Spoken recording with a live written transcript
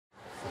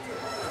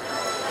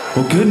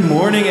Well, good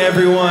morning,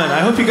 everyone. I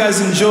hope you guys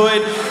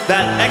enjoyed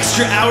that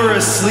extra hour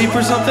of sleep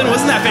or something.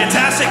 Wasn't that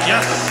fantastic?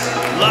 Yes,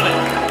 love it.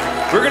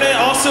 We're going to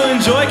also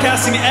enjoy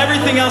casting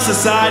everything else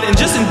aside and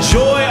just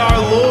enjoy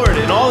our Lord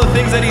and all the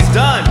things that He's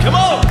done. Come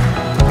on.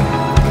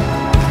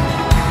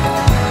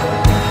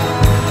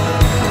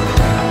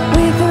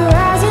 With the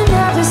rising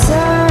of the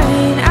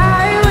sun,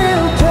 I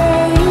will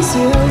praise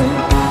you.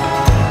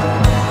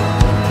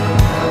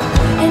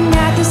 And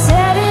at the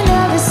setting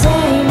of the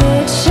same,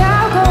 it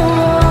shall go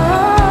on.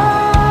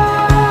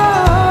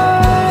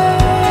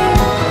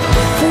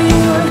 For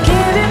you have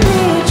given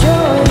me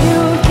joy, you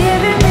have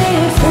given me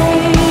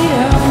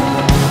freedom.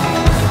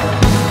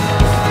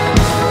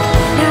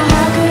 Now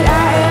how could I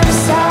ever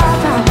stop?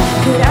 How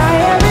could I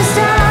ever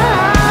stop?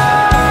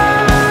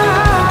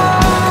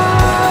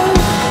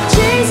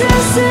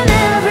 Jesus and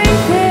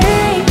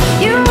everything,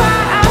 you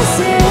are I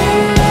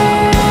sing.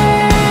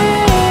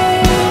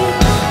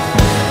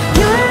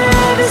 Your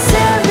love has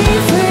set me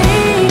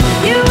free.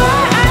 You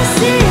are I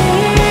sing.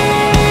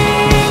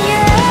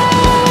 Yeah.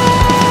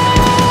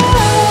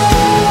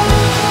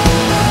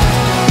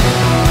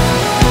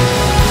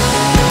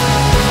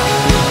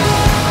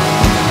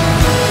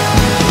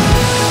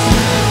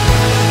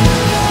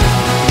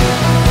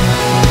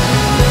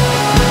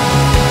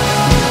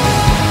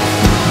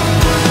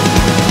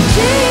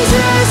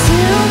 Jesus,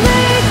 you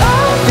make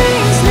all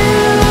things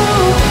new.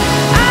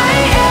 I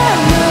am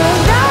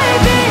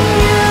alive in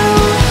you.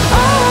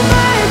 All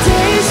my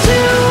days to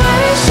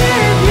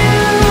worship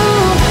you.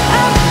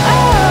 Oh,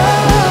 oh,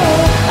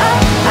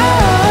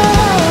 oh,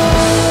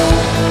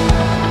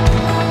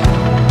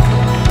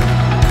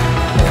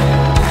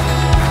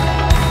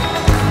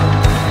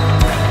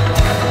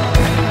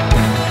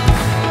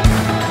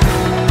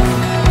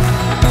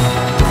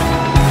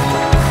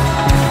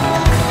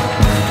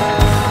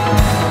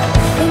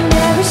 In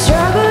every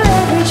struggle,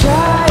 every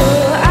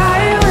trial,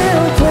 I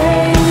will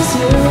praise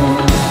you.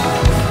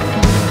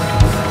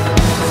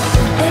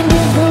 And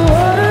if the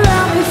world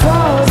around me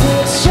falls,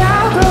 it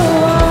shall go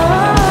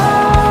on.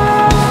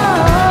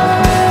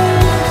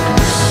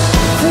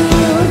 For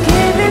you have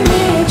given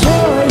me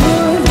joy, you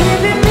have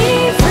given me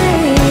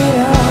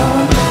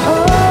freedom.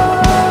 Oh,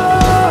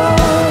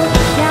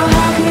 now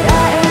how could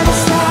I ever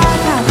stop?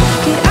 How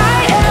could I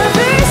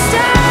ever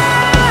stop?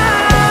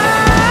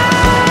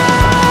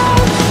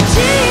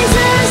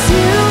 Jesus,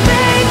 you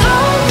make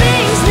all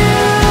things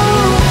new.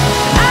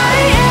 I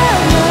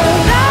am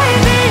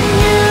alive in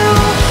you.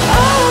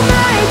 All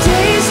my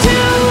days to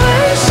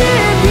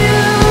worship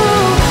you.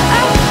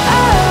 Oh,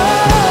 oh,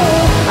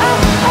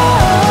 oh,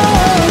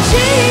 oh.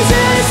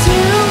 Jesus,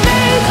 you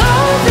make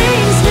all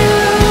things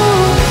new.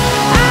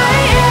 I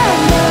am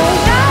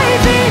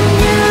alive in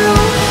you.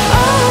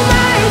 All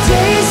my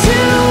days to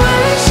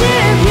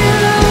worship you.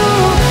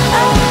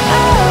 Oh,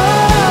 oh,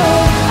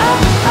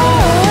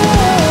 oh,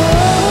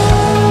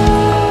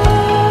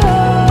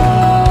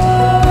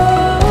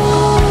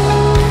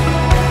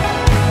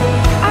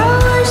 I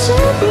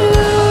worship you.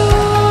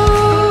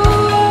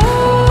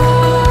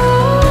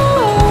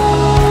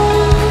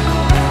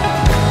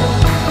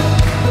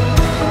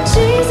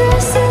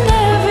 Jesus and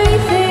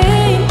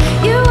everything,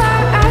 you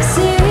are I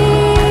see.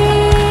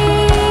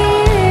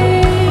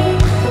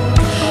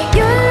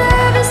 Your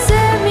love has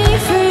set me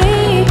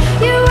free.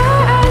 You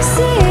are I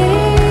see.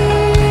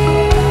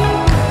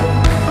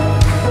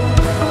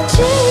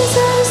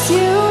 Jesus,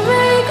 you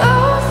make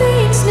all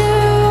things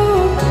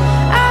new.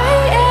 I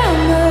am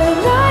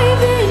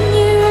alive in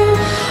you.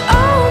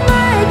 All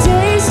my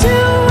days to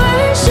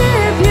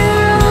worship you.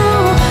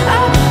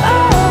 Oh,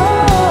 oh,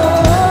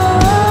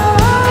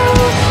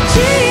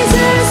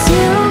 Jesus,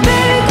 you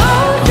make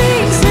all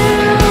things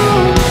new.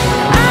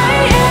 I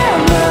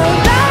am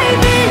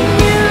alive in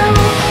you.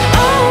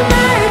 All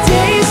my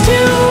days to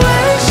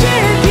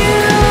worship you.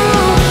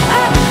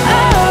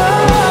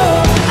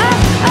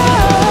 Oh,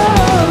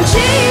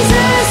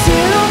 Jesus,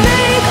 you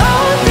make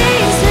all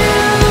things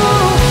new.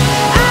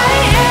 I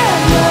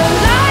am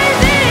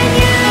alive in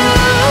you.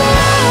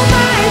 All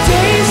my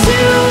days to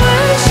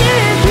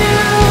worship you.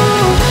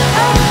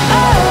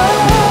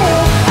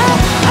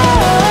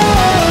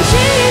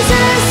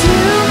 Jesus,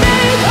 you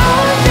make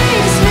all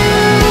things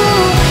new.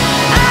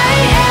 I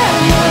am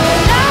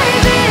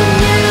alive in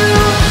you.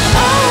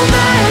 All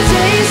my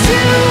days to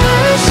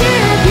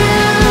worship you.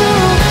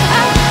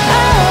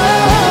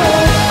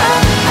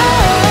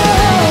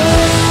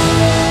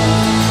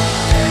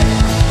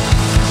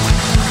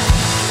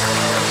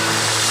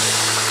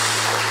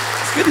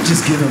 It's good to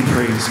just give Him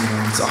praise, you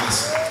know. It's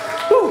awesome.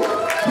 Woo.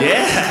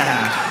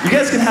 Yeah. You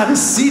guys can have a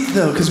seat,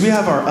 though, because we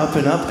have our Up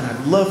and Up, and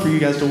I'd love for you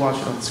guys to watch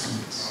it on the screens.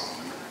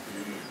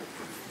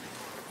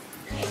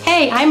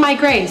 Hey, I'm My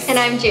Grace. And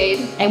I'm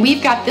Jade. And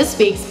we've got this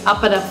week's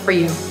Up and Up for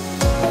you.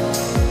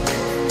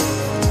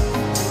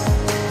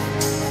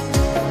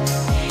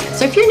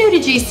 So if you're new to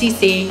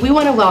GCC, we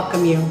want to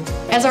welcome you.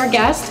 As our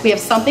guest, we have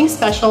something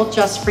special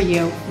just for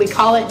you. We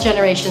call it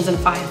Generations in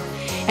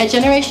 5. At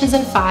Generations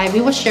in 5,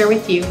 we will share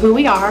with you who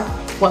we are,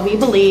 what we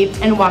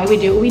believe, and why we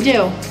do what we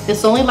do.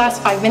 This only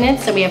lasts 5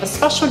 minutes, and we have a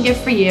special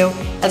gift for you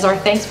as our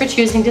thanks for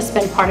choosing to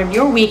spend part of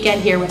your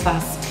weekend here with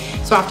us.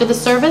 So after the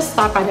service,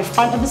 stop by the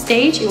front of the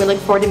stage, and we look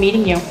forward to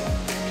meeting you.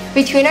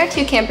 Between our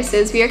 2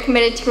 campuses, we are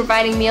committed to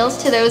providing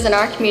meals to those in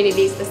our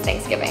communities this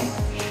Thanksgiving.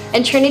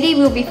 In Trinity,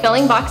 we will be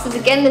filling boxes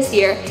again this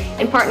year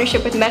in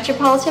partnership with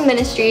Metropolitan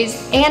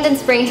Ministries, and in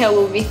Spring Hill, we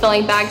will be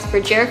filling bags for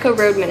Jericho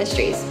Road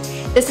Ministries.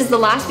 This is the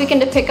last weekend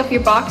to pick up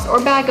your box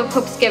or bag of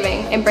Hope's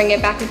Giving and bring it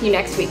back with you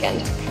next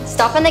weekend.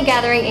 Stop in the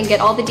gathering and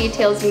get all the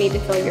details you need to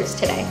fill yours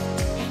today.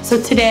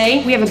 So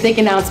today, we have a big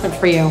announcement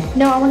for you.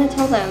 No, I want to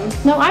tell them.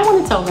 No, I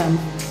want to tell them.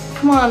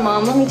 Come on,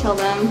 Mom, let me tell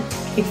them.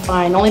 Okay,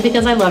 fine, only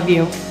because I love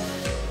you.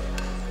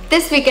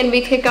 This weekend,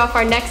 we kick off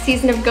our next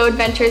season of Go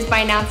Adventures by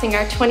announcing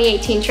our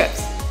 2018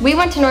 trips. We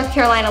went to North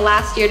Carolina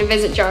last year to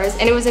visit JARS,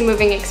 and it was a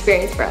moving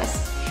experience for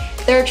us.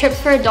 There are trips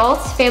for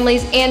adults,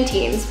 families, and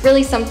teens,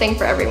 really something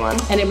for everyone.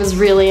 And it was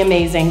really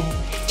amazing.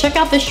 Check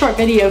out this short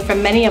video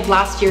from many of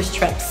last year's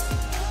trips.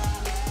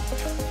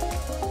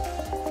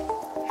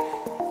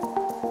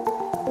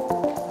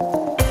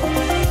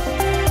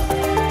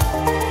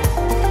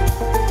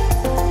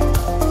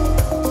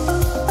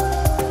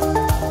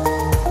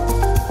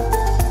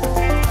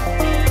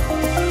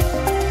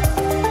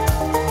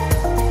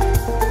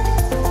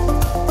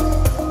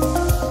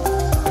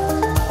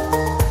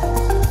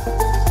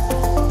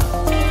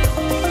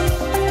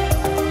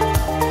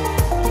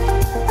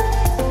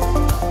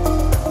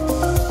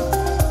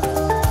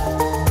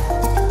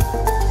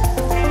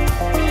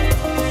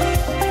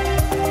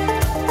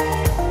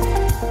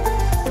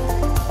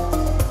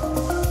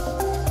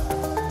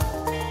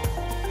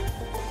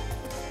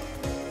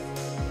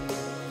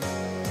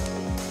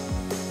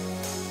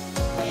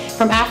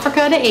 From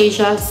Africa to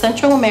Asia,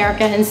 Central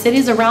America, and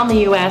cities around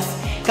the U.S.,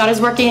 God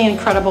is working in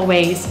incredible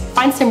ways.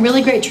 Find some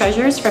really great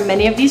treasures from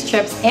many of these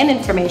trips and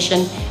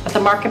information at the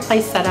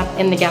marketplace set up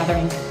in the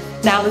gathering.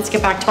 Now let's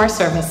get back to our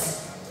service.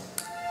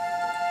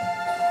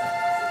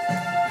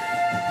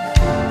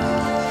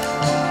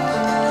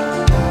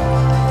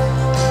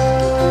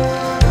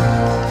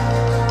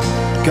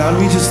 God,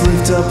 we just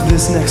lift up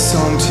this next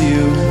song to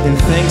you in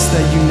thanks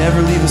that you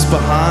never leave us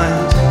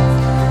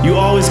behind. You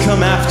always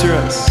come after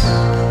us.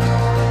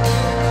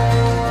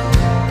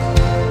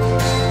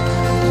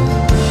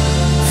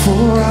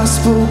 For I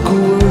spoke a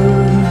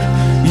word,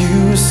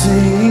 you were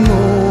singing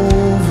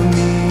over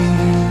me.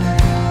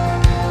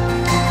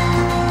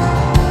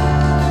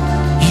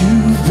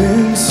 You've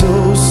been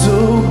so,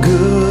 so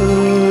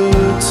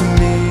good to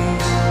me.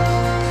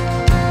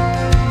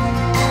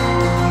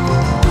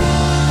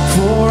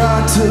 For I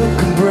took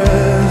a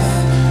breath,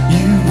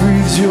 you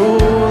breathed your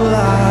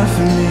life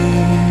in me.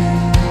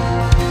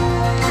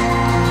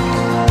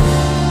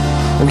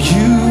 Oh,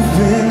 you've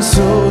been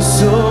so,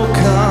 so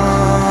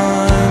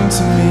kind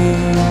to me.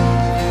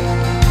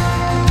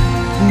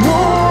 And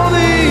all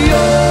the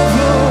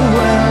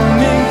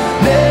overwhelming,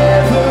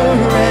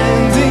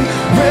 never-ending,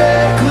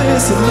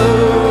 reckless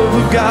love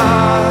of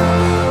God.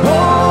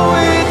 Oh,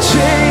 it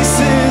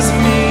chases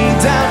me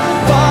down,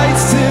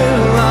 fights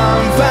till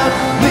I'm found,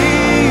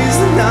 leaves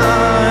the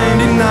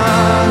 99.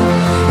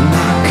 And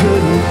I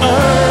couldn't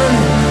earn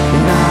it,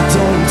 and I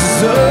don't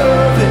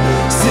deserve it.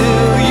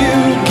 Still you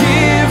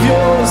give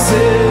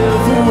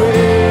yourself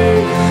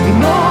away. And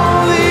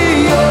all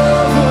the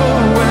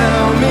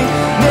overwhelming,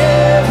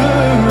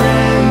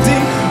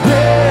 never-ending,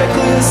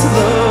 reckless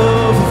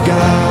love of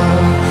God.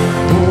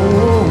 Oh,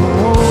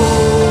 oh, oh.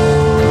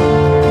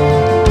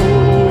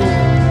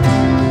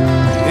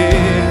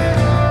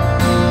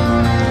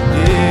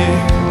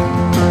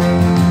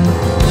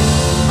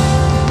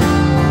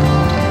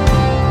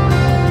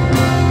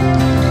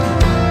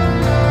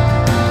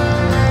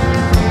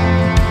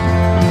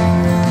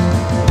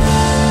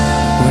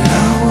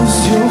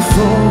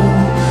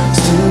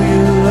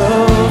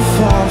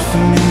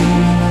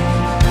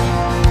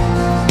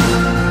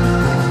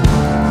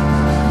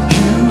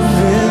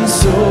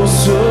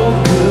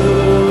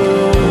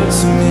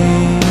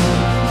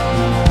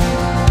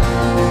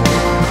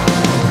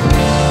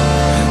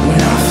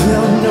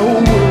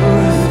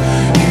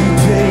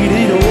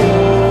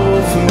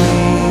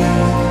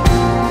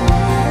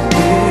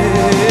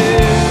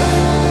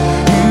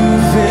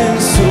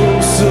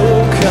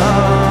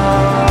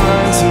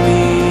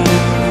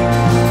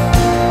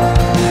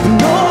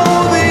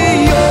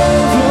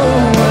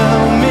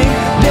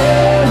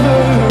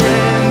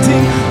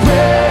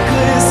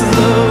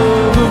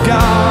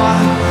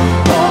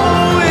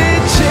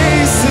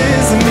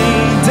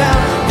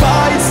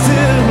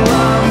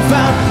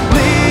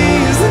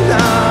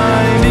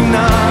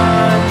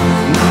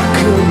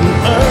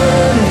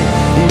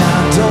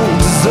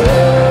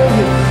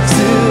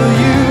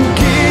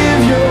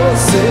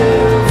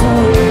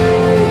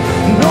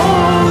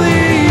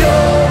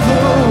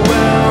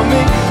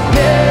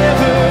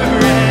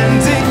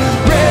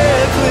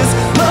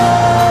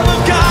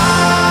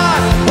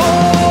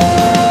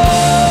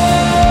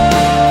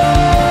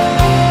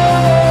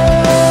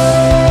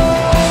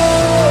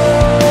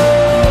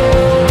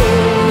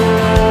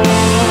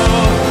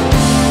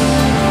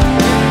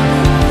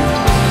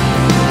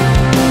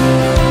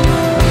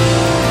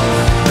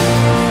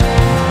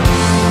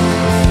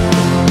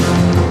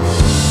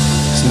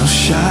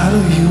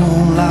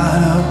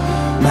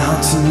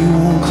 mountain you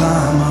won't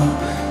climb up,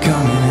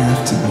 coming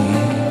after me.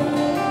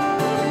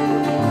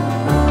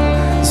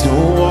 There's no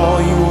wall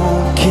you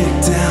won't kick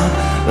down,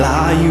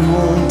 lie you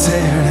won't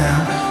tear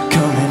down,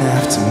 coming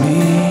after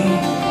me.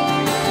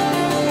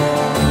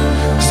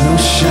 There's no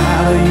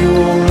shadow you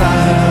won't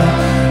light up,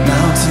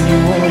 mountain you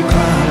won't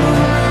climb up,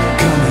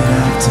 coming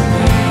after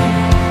me.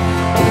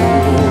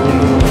 Oh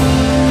Lord,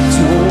 there's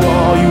no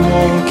wall you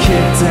won't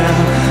kick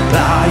down,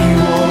 lie you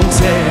won't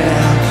tear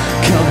down,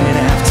 coming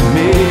after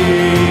me.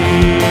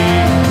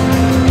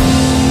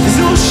 There's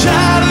no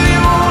shadow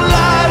you won't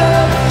light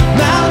up,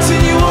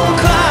 mountain you won't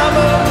climb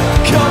up,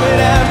 coming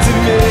after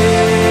me.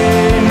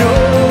 No,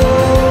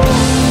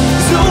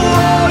 there's no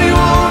wall you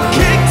won't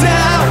kick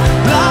down,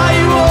 lie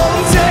you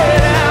won't tear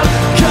down,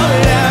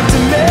 coming after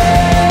me.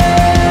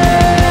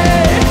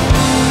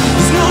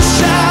 There's no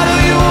shadow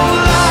you won't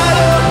light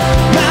up,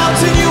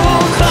 mountain you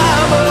won't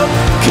climb up,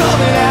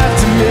 coming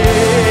after me.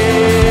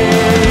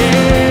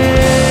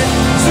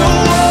 There's no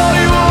wall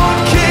you won't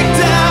kick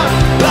down,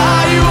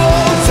 lie you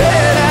won't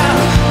tear down,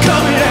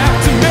 coming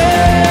after me.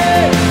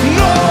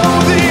 No,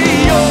 the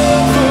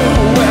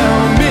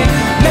overwhelming,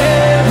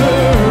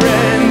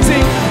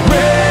 never-ending,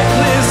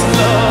 reckless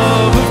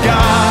love of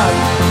God.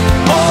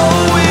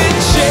 Oh, it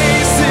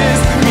chases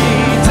me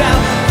down,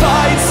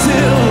 fights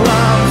till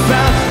I'm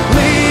found,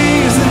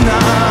 leaves a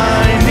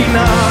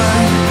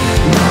 99.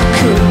 And I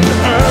couldn't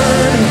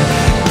earn it,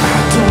 I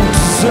don't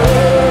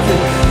deserve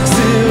it,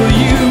 still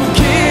you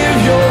give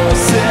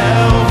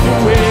yourself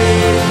away.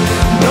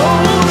 No,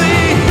 the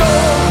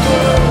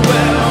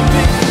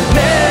overwhelming,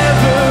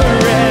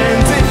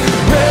 never-ending,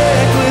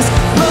 reckless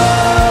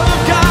love of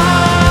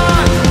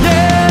God.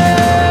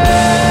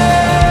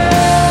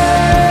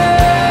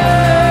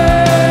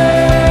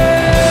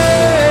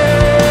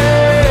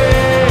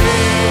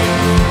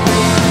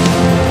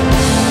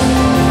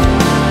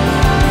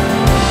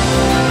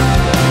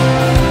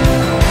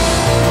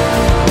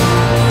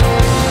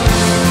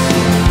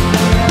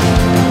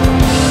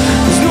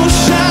 There's no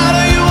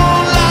shadow you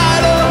won't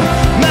light up,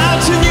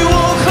 mountain you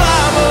won't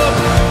climb up,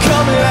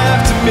 coming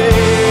after me.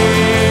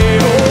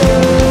 Oh,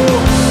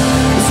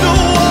 there's no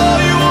wall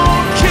you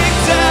won't kick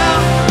down,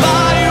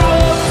 lie you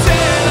won't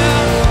tear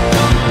down.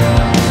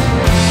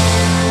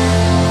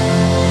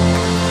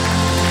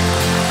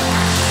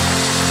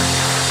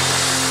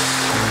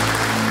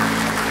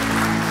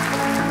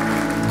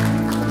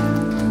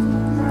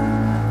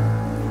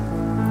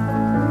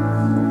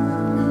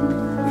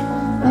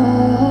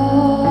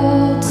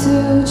 All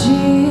to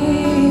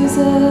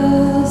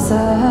Jesus I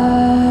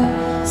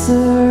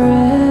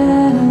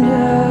surrender,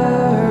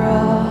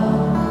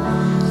 all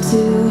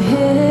to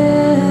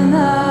Him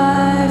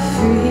I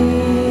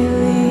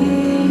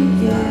freely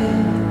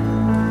give.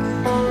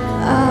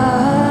 I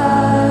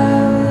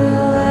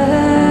will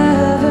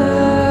ever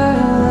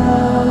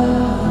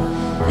love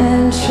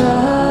and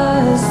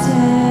trust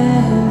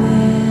Him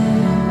in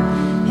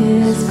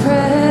His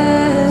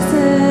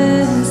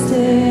presence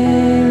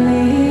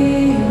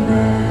daily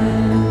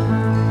live.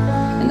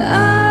 And I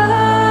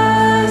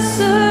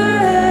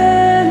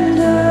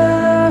surrender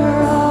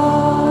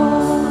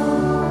all.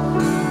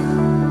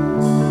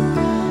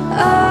 I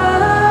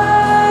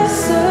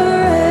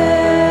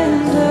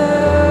surrender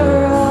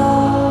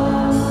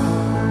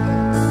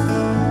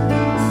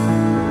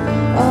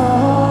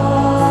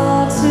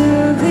all to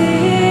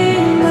Thee,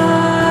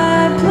 my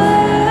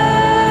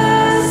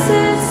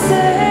blessed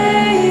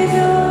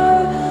Savior.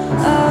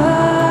 I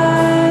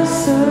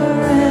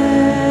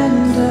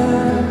surrender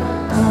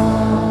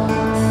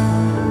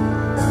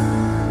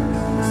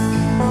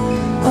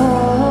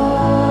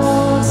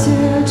all to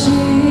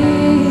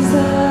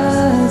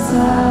Jesus. I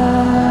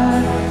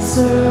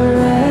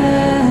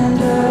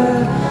surrender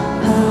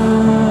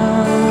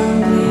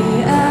humbly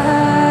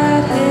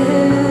at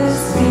His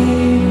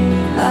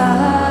feet I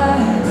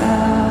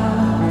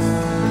bow.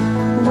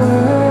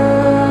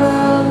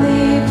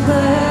 Worldly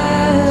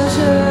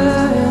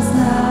pleasures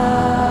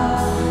now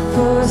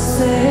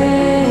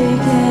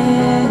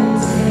forsaken,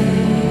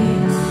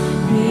 take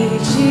me,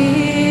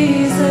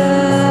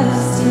 Jesus,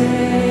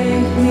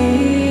 take me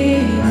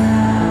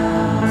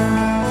now.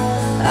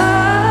 I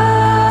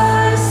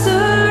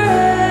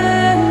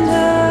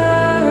surrender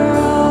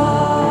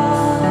all.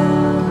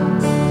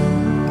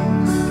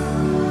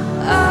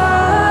 I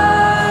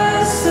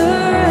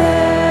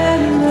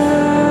surrender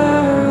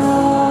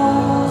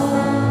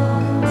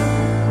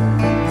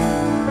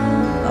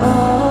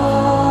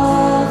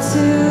all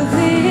to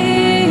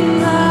Thee,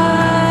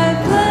 my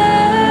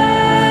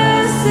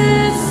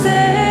blessed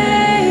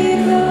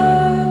Savior.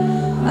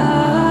 I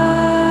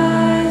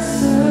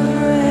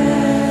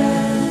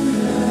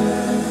surrender.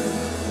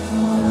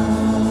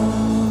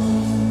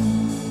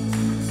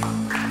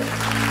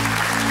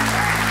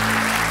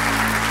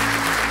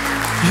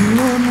 You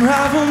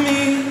unravel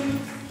me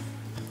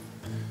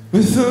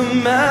with a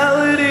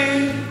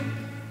melody,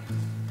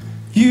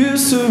 you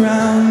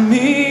surround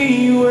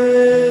me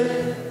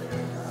with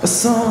a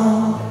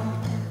song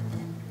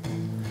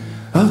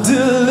of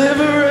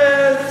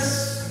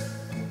deliverance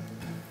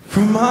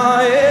from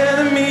my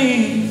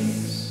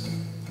enemies.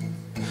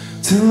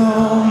 till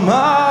all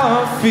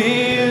my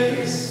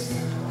fears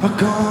are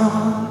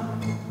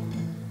gone.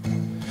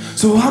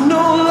 So I'm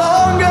no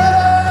longer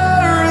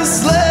a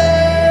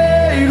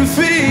slave to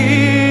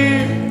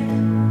fear.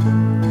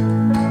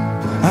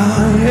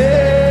 I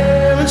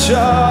am a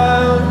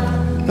child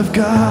of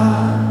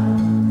God.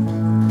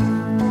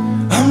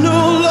 I'm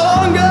no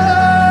longer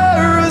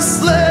a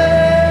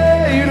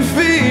slave to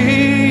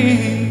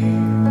fear.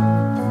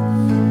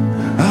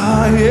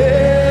 I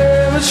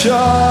am a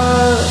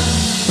child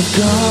of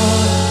God.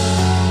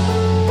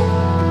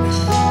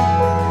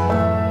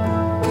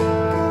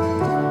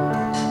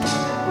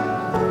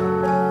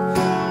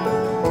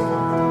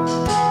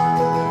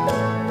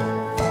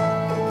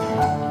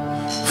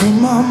 From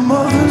my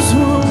mother's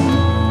womb,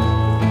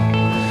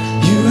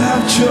 you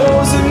have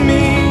chosen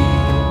me.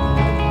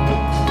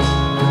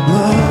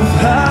 Love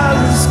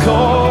has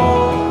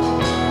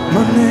called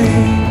my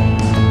name.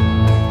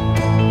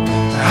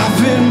 I've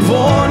been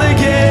born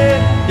again,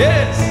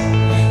 yes,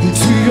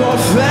 into your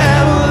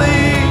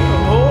family.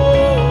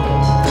 Oh,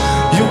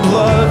 your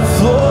blood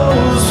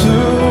flows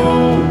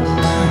through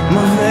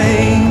my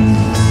veins.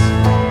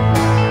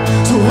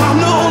 So I'm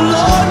no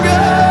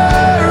longer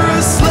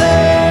a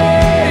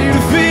slave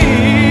to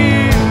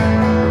fear.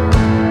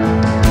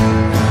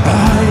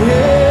 I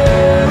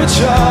am a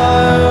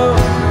child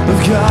of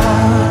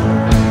God.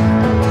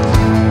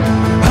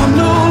 I'm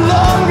no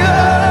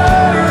longer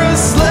a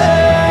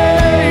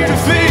slave to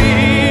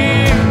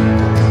fear.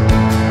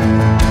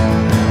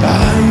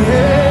 I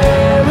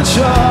am a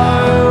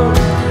child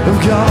of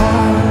God.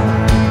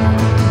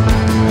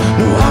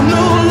 No, I'm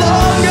no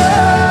longer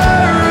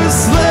a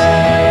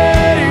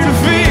slave to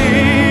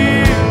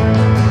fear.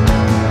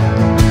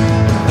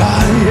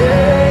 I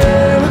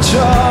am a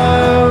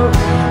child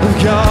of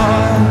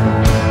God.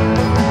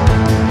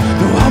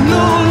 No, I'm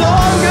no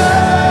longer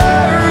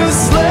a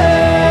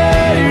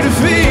slave to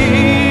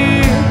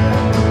fear.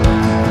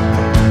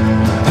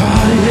 I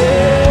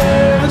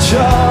am a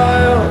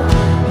child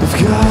of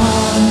God.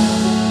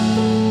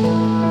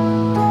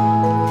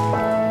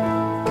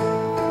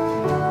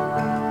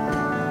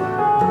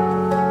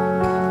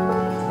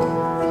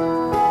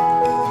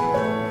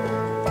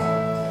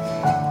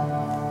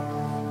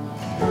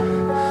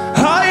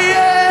 I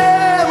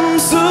am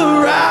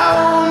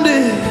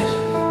surrounded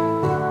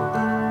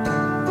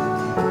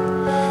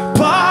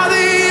by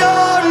the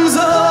arms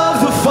of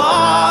the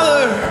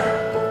Father.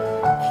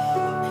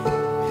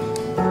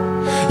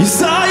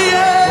 Yes, I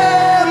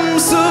am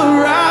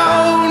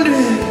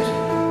surrounded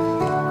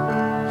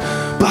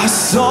by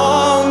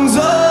songs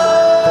of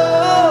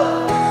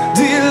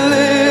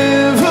deliverance.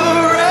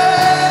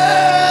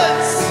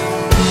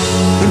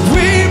 And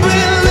we've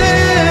been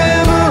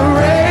liberated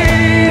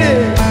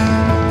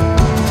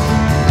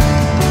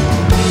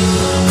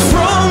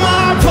from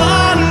our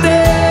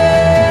bondage.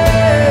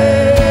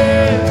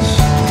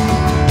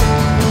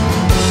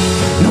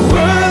 And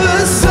we're the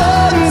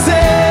sons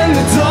and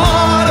the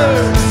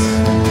daughters.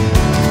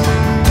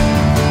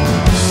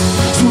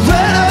 So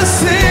let us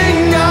sing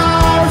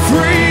our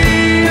freedom.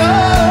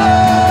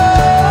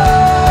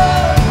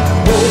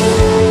 Oh,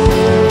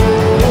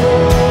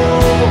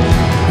 oh,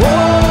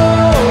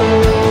 oh,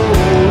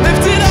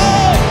 lift it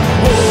up.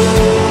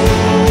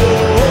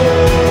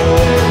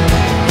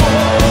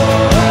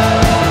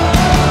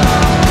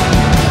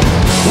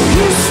 Oh,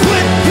 you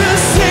split the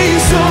sea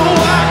so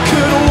I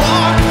could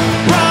walk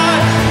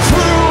right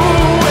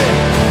through it.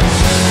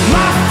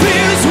 My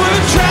fears were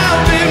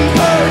drowned in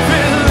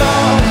perfect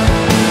love.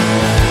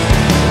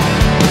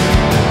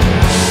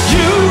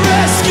 You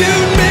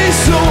rescued me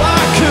so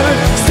I could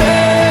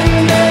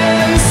stand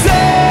and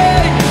say,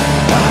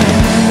 I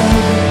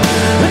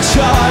am a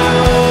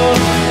child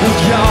of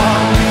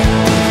God.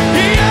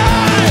 Yeah.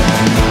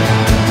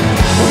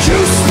 You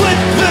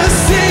split the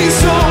sea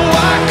so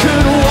I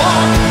could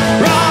walk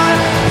right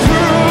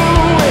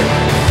through it.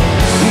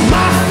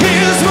 My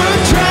fears were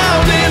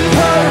drowned in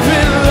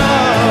perfect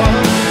love.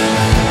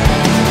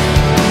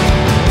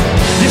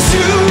 Yes,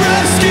 you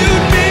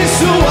rescued me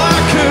so I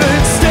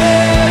could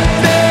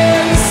stand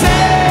and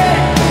say,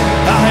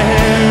 I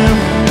am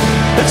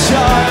a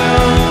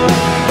child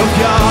of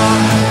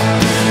God.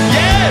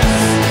 Yes,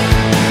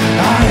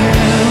 I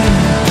am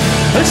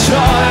a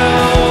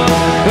child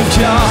of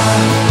God.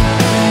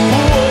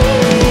 Oh,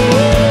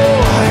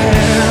 I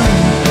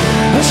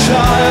am a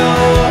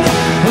child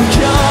of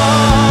God.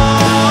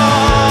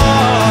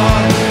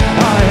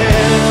 I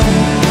am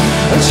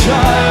a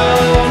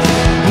child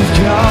of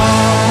God.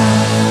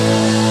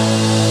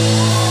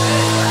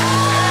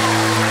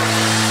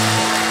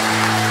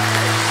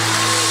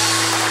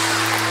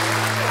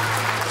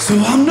 So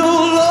I'm no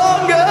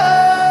longer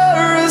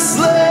a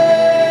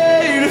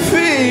slave to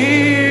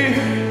fear.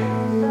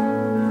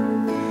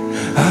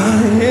 I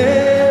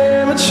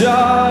am a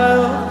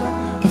child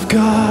of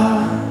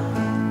God.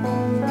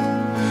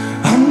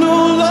 I'm no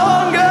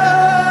longer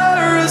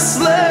a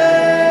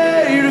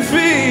slave to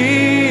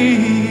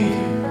fear.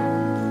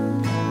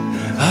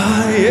 I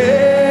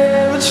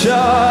am a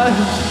child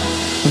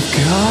of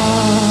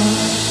God.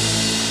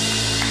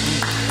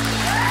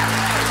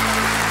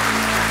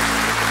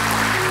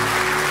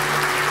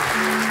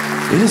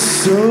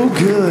 feels so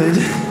good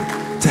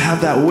to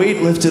have that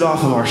weight lifted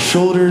off of our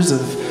shoulders,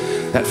 of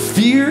that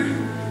fear.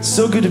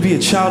 So good to be a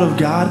child of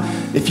God.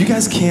 If you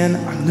guys can,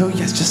 I know you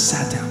guys just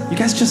sat down. You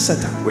guys just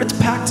sat down. It's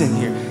packed in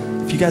here.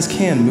 If you guys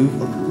can,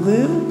 move a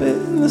little bit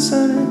in the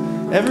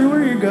center,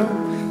 everywhere you go.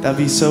 That'd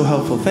be so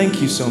helpful.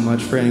 Thank you so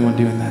much for anyone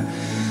doing that.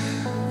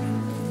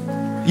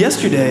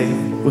 Yesterday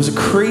was a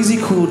crazy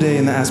cool day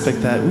in the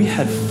aspect that we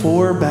had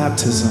 4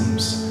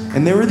 baptisms.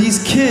 And there were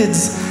these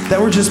kids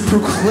that were just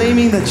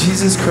proclaiming that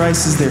Jesus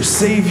Christ is their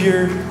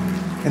Savior,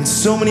 and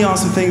so many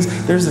awesome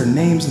things. There's their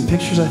names and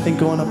pictures, I think,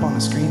 going up on the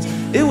screens.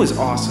 It was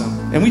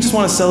awesome. And we just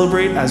want to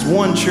celebrate as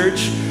one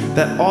church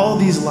that all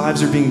these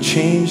lives are being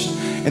changed,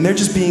 and they're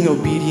just being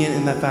obedient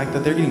in that fact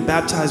that they're getting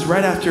baptized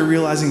right after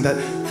realizing that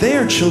they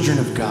are children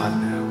of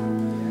God now.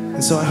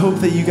 And so I hope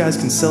that you guys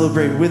can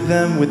celebrate with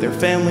them, with their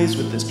families,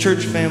 with this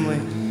church family.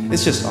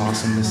 It's just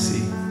awesome to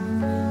see.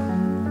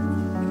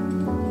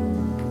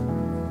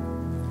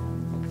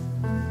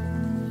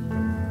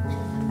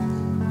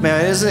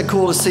 Man, isn't it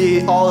cool to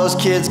see all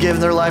those kids giving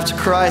their life to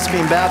Christ,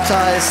 being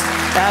baptized?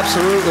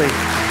 Absolutely.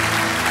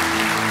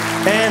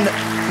 And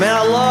man,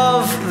 I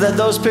love that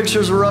those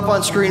pictures were up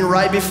on screen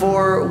right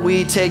before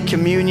we take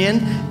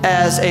communion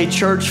as a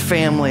church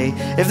family.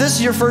 If this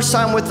is your first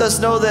time with us,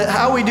 know that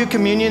how we do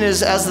communion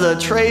is as the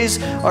trays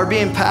are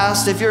being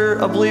passed. If you're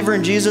a believer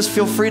in Jesus,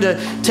 feel free to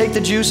take the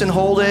juice and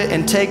hold it,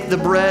 and take the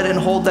bread and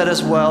hold that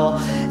as well.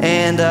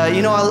 And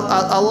you know,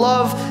 I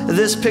love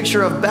this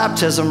picture of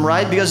baptism,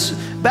 right? Because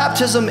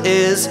baptism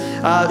is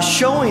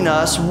showing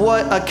us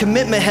what a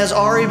commitment has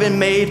already been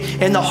made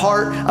in the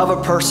heart of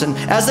a person.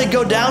 As they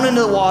go down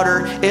into the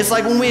water, it's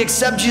like when we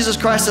accept Jesus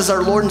Christ as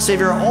our Lord and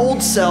Savior, our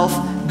old self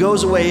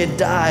goes away, it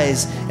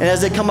dies. And as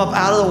they come up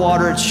out of the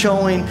water, it's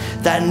showing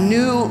that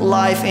new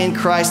life in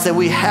Christ that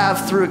we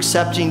have through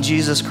accepting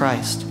Jesus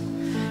Christ.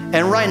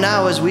 And right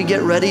now, as we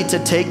get ready to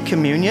take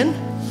communion,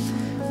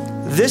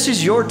 this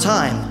is your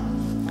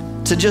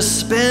time to just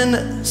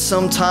spend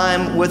some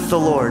time with the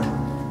Lord.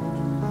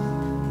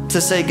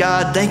 To say,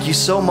 God, thank you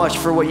so much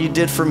for what you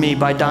did for me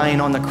by dying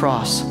on the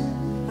cross.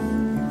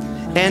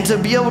 And to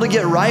be able to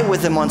get right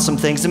with him on some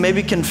things, to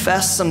maybe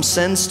confess some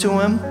sins to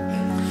him.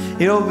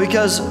 You know,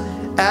 because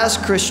as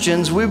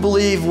Christians, we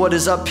believe what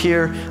is up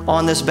here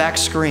on this back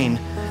screen,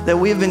 that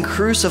we have been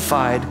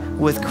crucified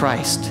with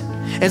Christ.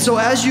 And so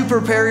as you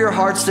prepare your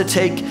hearts to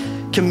take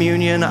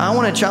communion, I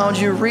want to challenge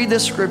you, read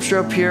this scripture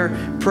up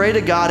here, pray to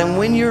God, and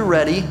when you're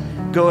ready,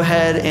 go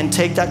ahead and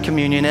take that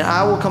communion. And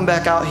I will come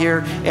back out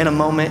here in a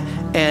moment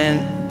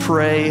and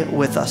pray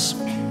with us.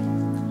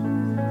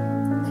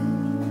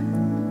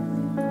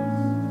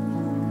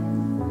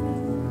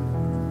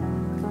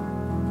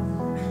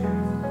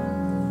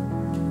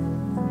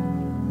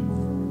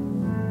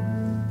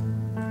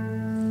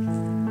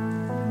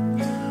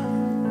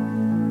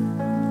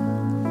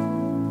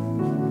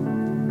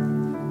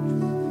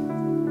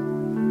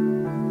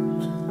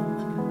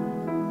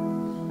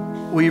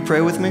 Will you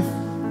pray with me?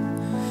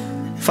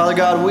 Father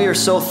God, we are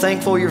so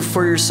thankful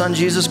for your Son,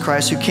 Jesus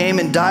Christ, who came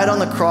and died on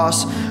the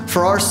cross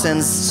for our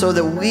sins so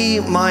that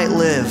we might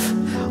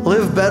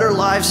live better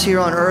lives here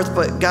on earth,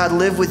 but God,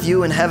 live with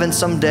you in heaven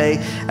someday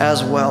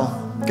as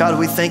well. God,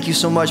 we thank you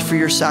so much for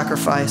your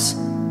sacrifice.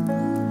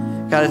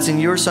 God, it's in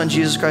your Son,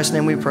 Jesus Christ's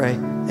name we pray.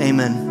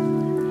 Amen.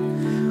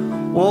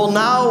 Well,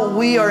 now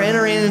we are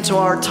entering into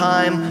our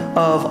time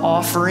of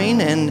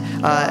offering, and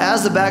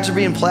as the bags are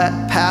being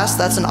passed,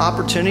 that's an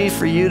opportunity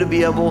for you to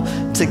be able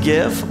to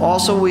give.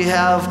 Also, we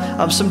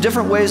have some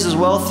different ways as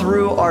well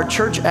through our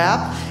church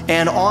app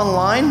and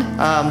online.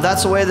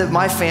 That's the way that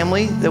my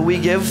family, that we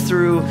give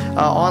through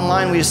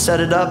online. We just set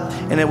it up,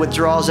 and it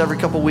withdraws every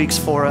couple weeks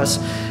for us.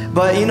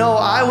 But you know,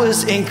 I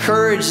was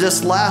encouraged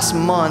this last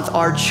month.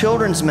 Our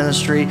children's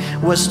ministry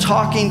was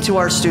talking to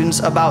our students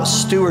about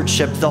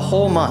stewardship the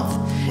whole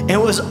month. It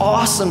was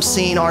awesome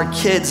seeing our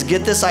kids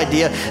get this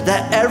idea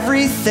that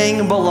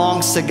everything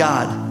belongs to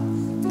God.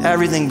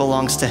 Everything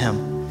belongs to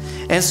Him.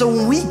 And so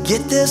when we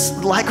get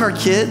this, like our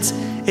kids,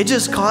 it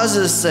just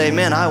causes us to say,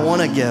 man, I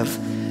want to give.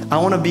 I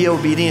want to be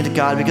obedient to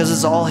God because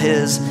it's all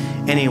His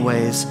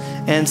anyways.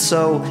 And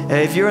so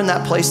if you're in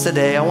that place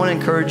today, I want to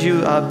encourage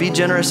you, be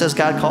generous as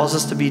God calls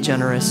us to be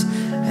generous.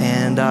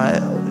 And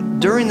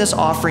during this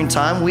offering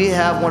time, we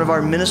have one of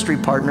our ministry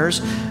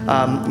partners.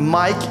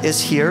 Mike is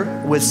here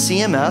with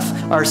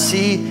CMF, our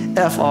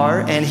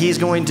CFR, and he's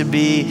going to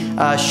be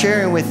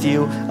sharing with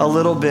you a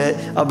little bit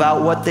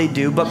about what they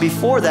do. But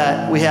before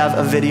that, we have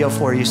a video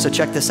for you, so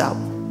check this out.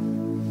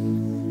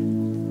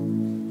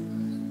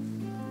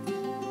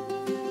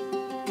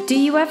 Do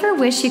you ever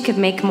wish you could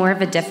make more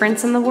of a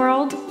difference in the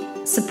world?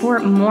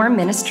 Support more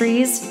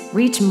ministries?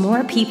 Reach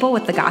more people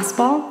with the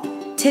gospel?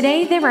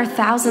 Today, there are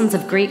thousands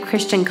of great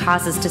Christian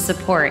causes to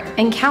support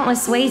and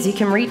countless ways you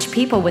can reach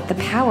people with the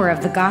power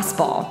of the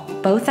gospel,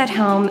 both at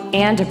home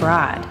and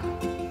abroad.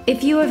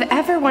 If you have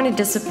ever wanted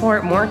to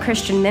support more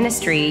Christian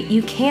ministry,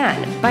 you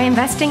can by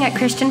investing at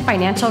Christian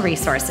Financial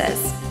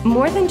Resources.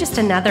 More than just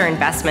another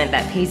investment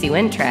that pays you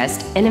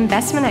interest, an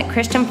investment at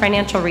Christian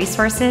Financial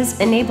Resources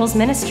enables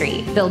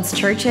ministry, builds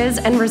churches,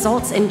 and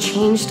results in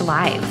changed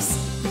lives.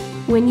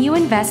 When you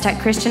invest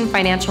at Christian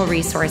Financial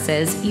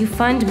Resources, you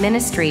fund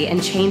ministry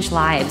and change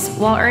lives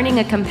while earning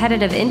a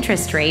competitive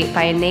interest rate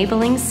by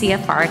enabling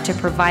CFR to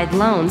provide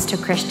loans to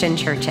Christian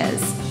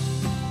churches.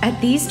 At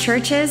these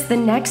churches, the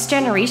next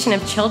generation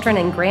of children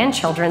and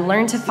grandchildren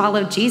learn to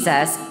follow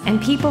Jesus,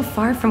 and people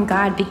far from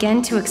God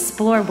begin to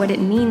explore what it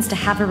means to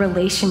have a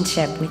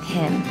relationship with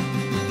Him.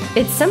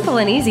 It's simple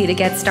and easy to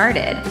get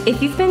started.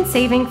 If you've been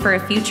saving for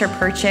a future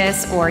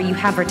purchase or you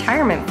have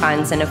retirement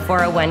funds in a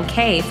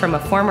 401k from a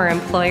former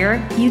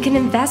employer, you can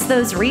invest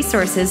those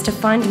resources to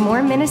fund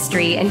more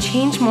ministry and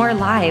change more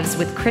lives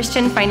with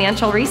Christian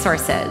Financial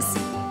Resources.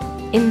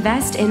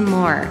 Invest in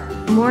more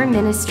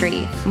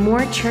ministry,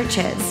 more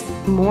churches,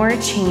 more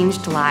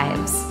changed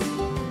lives.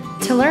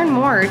 To learn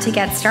more or to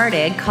get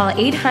started, call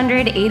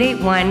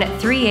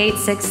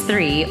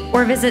 800-881-3863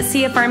 or visit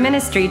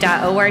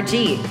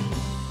cfrministry.org.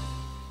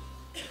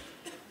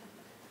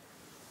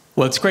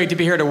 Well, it's great to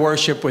be here to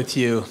worship with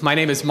you. My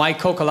name is Mike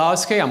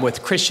Kokolowski. I'm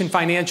with Christian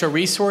Financial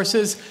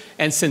Resources,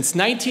 and since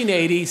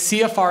 1980,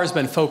 CFR has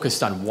been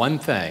focused on one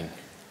thing: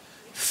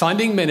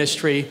 funding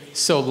ministry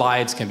so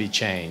lives can be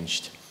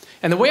changed.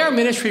 And the way our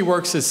ministry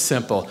works is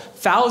simple.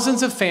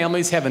 Thousands of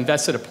families have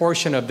invested a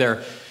portion of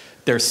their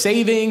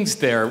savings,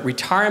 their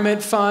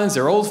retirement funds,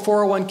 their old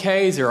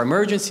 401ks, their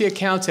emergency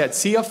accounts at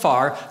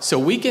CFR so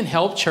we can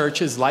help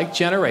churches like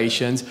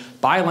Generations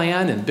buy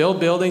land and build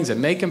buildings and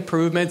make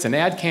improvements and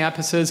add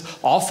campuses,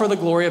 all for the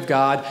glory of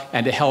God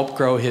and to help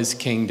grow His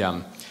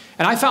kingdom.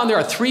 And I found there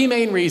are three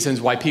main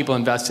reasons why people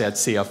invest at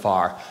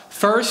CFR.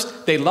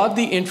 First, they love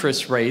the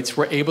interest rates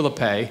we're able to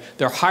pay.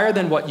 They're higher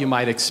than what you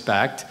might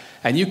expect.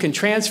 And you can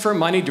transfer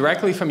money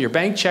directly from your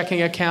bank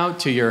checking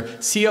account to your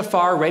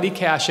CFR Ready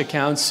Cash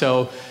account,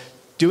 so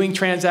doing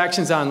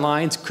transactions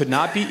online could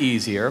not be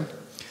easier.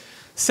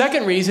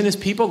 Second reason is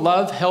people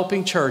love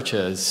helping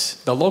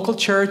churches. The local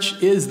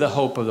church is the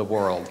hope of the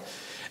world.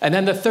 And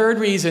then the third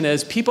reason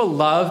is people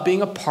love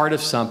being a part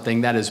of something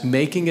that is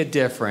making a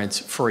difference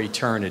for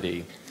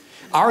eternity.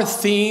 Our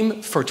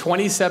theme for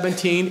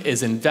 2017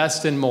 is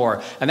Invest in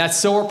More, and that's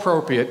so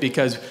appropriate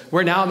because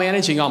we're now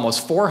managing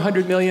almost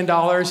 $400 million.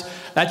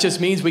 That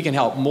just means we can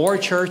help more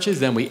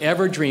churches than we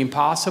ever dreamed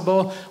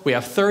possible. We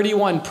have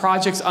 31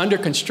 projects under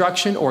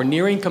construction or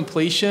nearing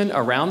completion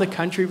around the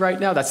country right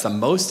now. That's the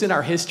most in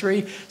our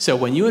history. So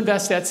when you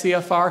invest at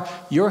CFR,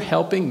 you're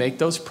helping make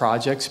those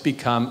projects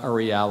become a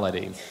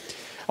reality.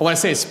 I want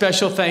to say a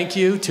special thank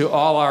you to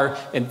all our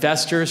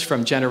investors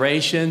from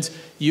Generations.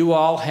 You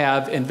all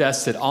have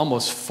invested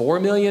almost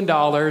 $4 million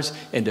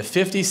into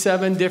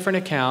 57 different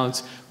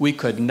accounts. We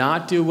could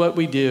not do what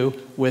we do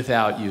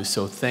without you,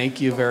 so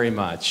thank you very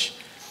much.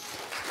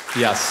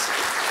 Yes.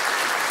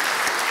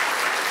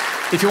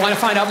 If you want to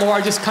find out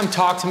more, just come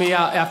talk to me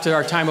after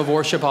our time of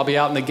worship. I'll be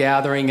out in the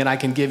gathering, and I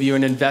can give you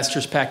an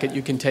investor's packet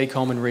you can take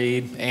home and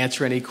read,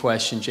 answer any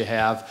questions you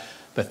have.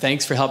 But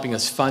thanks for helping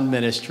us fund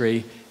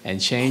ministry and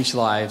change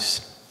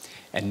lives.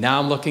 And now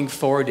I'm looking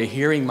forward to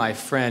hearing my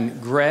friend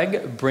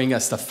Greg bring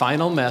us the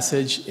final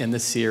message in the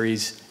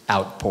series,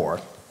 Outpour.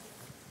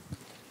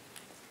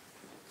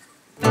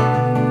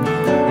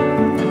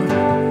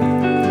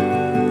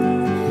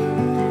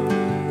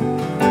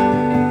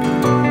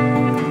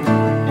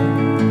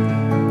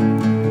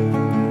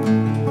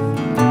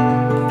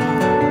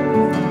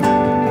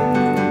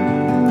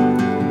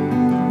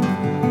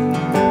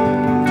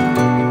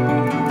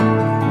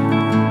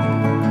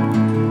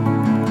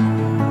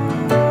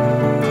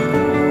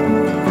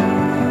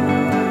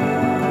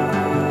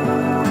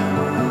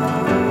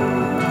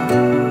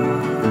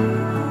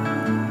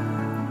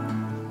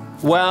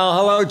 Well,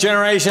 hello,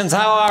 Generations.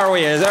 How are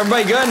we? Is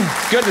everybody good?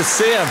 Good to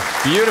see you.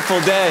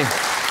 Beautiful day.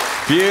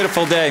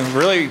 Beautiful day.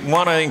 Really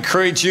want to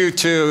encourage you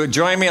to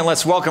join me and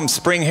let's welcome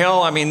Spring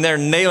Hill. I mean, they're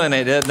nailing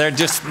it.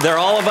 They're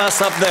all of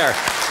us up there.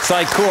 It's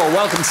like, cool.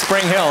 Welcome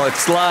Spring Hill.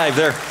 It's live.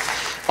 They're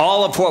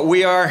all of what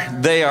we are,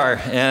 they are.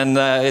 And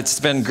it's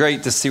been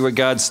great to see what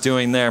God's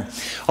doing there.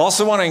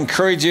 Also want to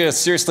encourage you to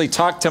seriously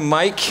talk to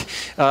Mike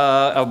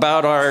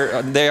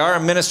about they are a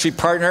ministry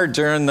partner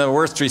during the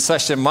worst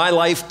recession in my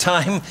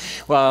lifetime.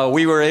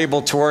 We were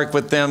able to work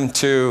with them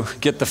to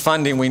get the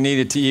funding we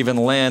needed to even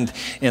land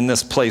in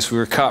this place. We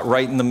were caught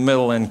right in the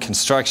middle in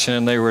construction,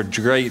 and they were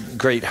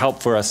great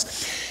help for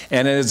us.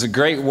 And it is a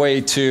great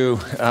way to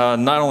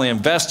not only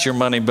invest your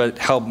money, but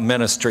help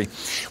ministry.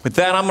 With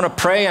that, I'm going to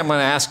pray. I'm going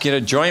to ask you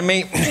to join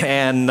me.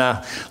 And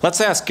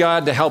let's ask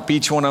God to help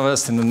each one of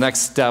us in the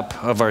next step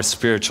of our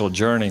spiritual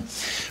journey.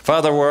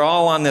 Father, we're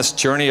all on this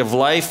journey of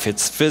life.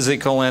 It's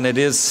physical and it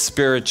is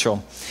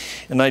spiritual.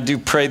 And I do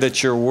pray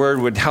that your word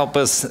would help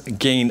us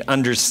gain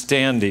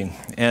understanding.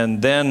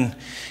 And then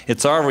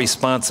it's our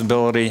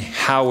responsibility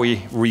how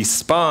we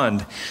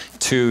respond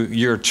to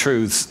your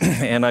truths.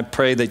 And I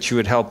pray that you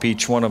would help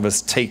each one of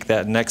us take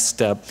that next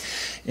step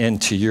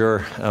into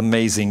your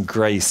amazing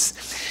grace.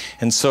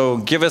 And so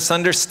give us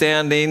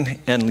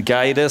understanding and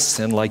guide us.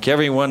 And like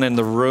everyone in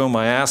the room,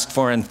 I ask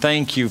for and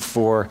thank you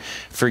for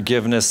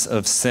forgiveness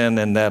of sin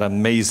and that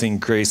amazing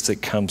grace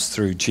that comes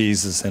through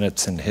Jesus. And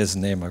it's in his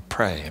name I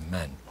pray.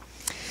 Amen.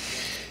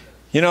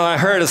 You know, I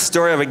heard a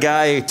story of a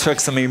guy who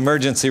took some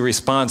emergency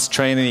response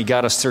training. He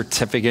got a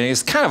certificate. He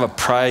was kind of a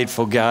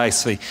prideful guy,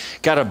 so he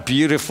got it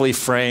beautifully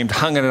framed,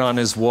 hung it on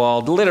his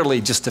wall.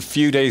 Literally just a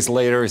few days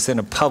later, he's in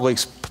a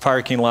Publix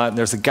parking lot, and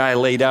there's a guy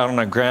laid out on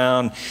the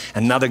ground,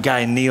 another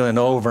guy kneeling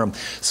over him.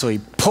 So he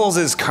pulls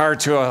his car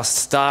to a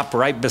stop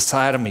right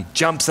beside him. He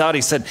jumps out.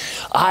 He said,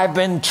 "I've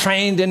been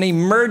trained in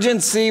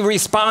emergency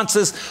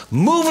responses.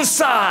 Move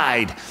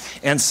aside."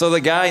 And so the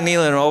guy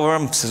kneeling over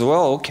him says,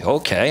 "Well,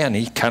 okay." And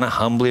he kind of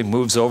humbly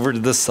moves over to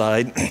the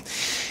side.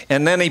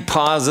 And then he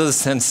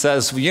pauses and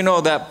says, "Well, you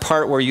know that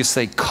part where you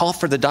say, 'Call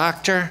for the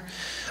doctor'?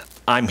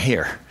 I'm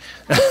here."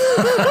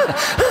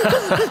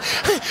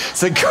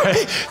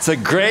 It's a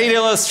great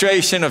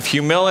illustration of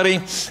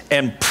humility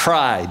and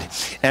pride.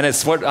 And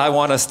it's what I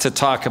want us to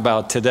talk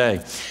about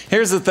today.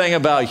 Here's the thing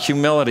about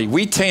humility.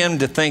 We tend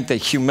to think that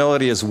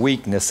humility is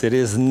weakness. It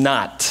is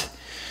not.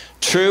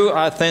 True,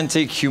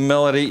 authentic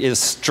humility is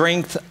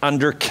strength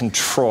under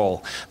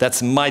control.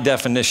 That's my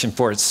definition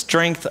for it.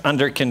 Strength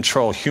under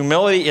control.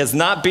 Humility is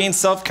not being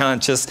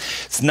self-conscious.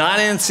 It's not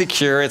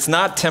insecure. It's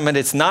not timid.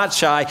 It's not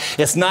shy.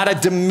 It's not a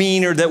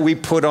demeanor that we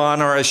put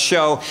on or a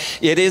show.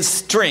 It is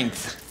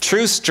strength.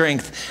 True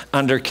strength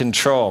under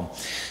control.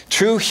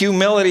 True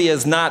humility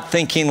is not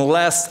thinking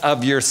less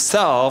of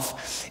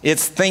yourself.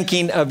 It's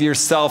thinking of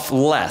yourself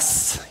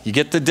less. You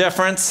get the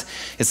difference?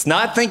 It's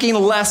not thinking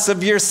less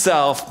of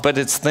yourself, but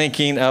it's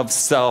thinking of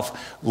self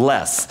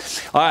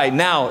less. All right,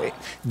 now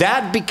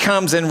that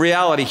becomes in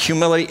reality,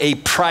 humility, a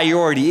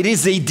priority. It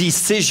is a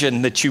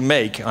decision that you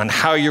make on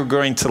how you're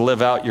going to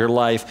live out your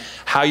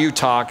life, how you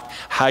talk,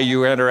 how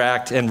you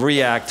interact and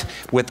react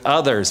with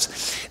others.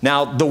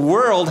 Now, the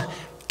world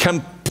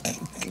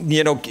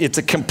it's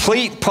a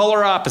complete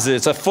polar opposite.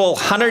 It's a full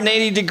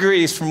 180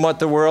 degrees from what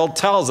the world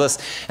tells us,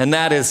 and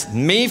that is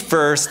me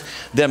first,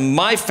 then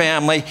my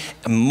family,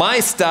 my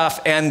stuff,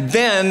 and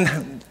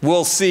then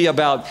we'll see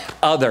about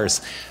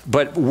others.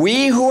 But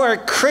we who are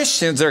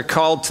Christians are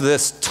called to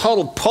this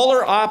total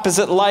polar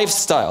opposite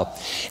lifestyle,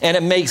 and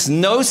it makes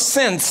no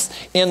sense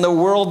in the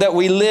world that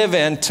we live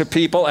in to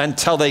people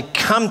until they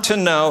come to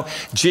know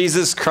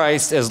Jesus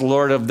Christ as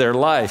Lord of their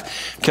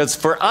life. Because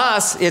for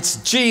us, it's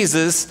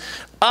Jesus,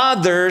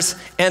 others,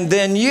 and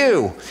then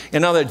you.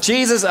 In other words,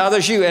 Jesus,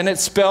 others, you. And it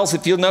spells,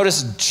 if you'll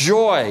notice,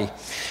 joy.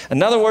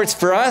 In other words,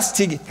 for us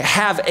to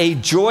have a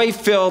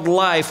joy-filled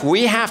life,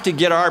 we have to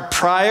get our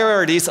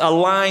priorities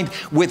aligned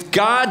with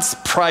God's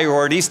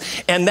priorities,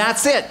 and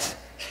that's it.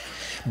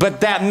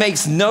 But that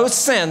makes no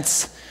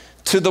sense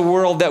to the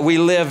world that we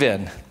live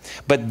in.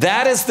 But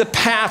that is the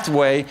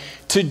pathway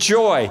to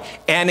joy.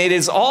 And it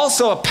is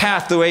also a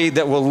pathway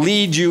that will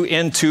lead you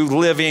into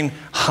living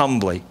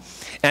humbly.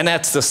 And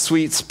that's the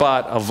sweet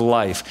spot of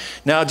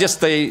life. Now,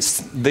 just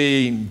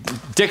the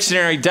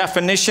dictionary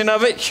definition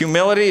of it,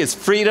 humility is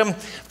freedom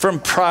from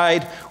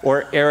pride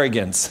or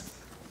arrogance.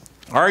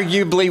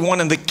 Arguably one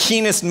of the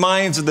keenest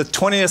minds of the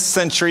 20th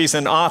centuries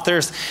and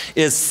authors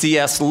is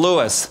C.S.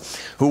 Lewis,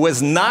 who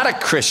was not a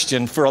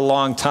Christian for a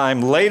long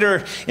time.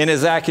 Later in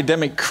his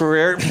academic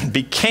career,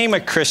 became a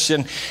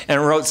Christian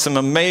and wrote some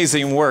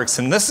amazing works.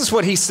 And this is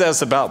what he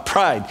says about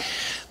pride.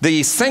 The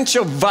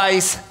essential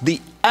vice,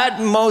 the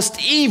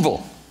utmost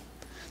evil.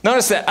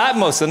 Notice that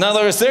utmost. In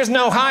other words, there's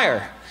no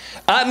higher.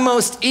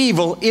 Utmost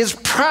evil is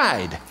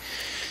pride.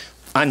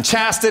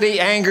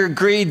 Unchastity, anger,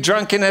 greed,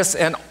 drunkenness,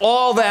 and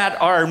all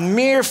that are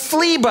mere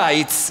flea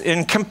bites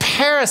in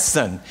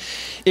comparison.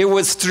 It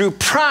was through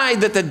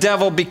pride that the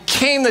devil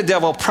became the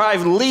devil.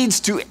 Pride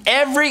leads to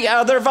every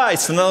other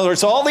vice. In other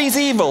words, all these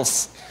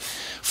evils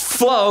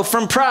flow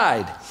from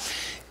pride.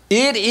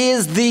 It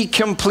is the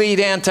complete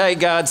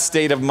anti-God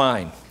state of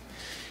mind.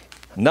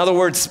 In other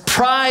words,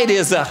 pride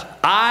is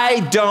I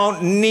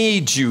don't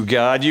need you,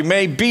 God. You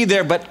may be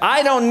there, but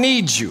I don't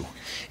need you.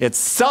 It's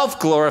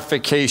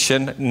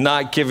self-glorification,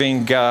 not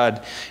giving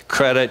God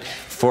credit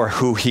for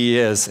who he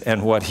is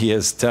and what he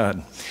has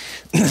done.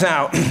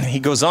 Now, he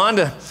goes on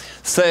to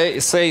say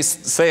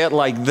it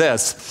like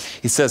this.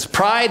 He says,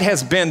 pride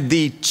has been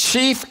the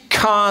chief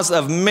cause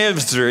of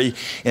misery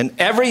in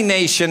every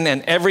nation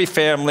and every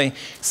family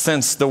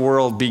since the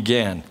world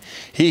began.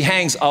 He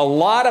hangs a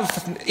lot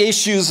of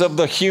issues of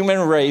the human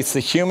race, the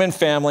human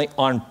family,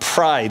 on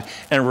pride,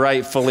 and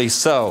rightfully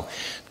so.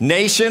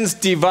 Nations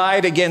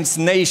divide against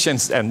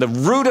nations, and the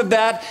root of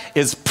that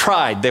is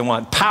pride. They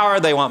want power,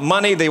 they want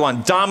money, they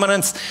want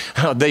dominance.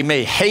 They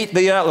may hate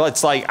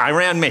it's like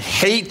Iran may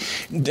hate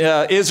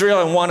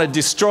Israel and want to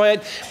destroy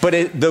it, but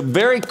the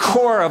very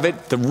core of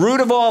it, the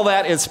root of all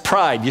that is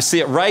pride. You see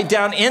it right right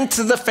down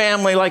into the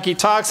family like he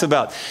talks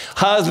about.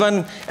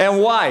 Husband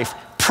and wife.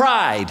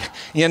 Pride,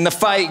 and the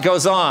fight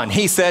goes on.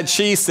 He said,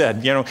 she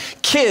said,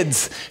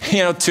 kids,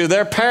 to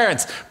their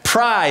parents,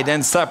 pride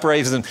and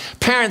separates them.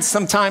 Parents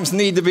sometimes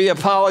need to be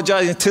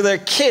apologizing to their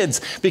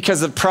kids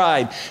because of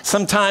pride.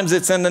 Sometimes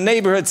it's in the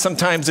neighborhood,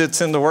 sometimes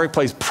it's in the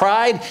workplace.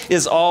 Pride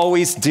is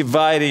always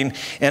dividing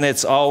and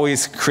it's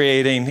always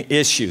creating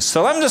issues.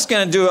 So I'm just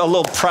going to do a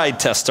little pride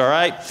test, all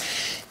right?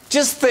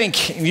 Just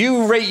think,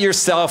 you rate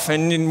yourself,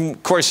 and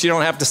of course you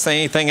don't have to say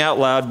anything out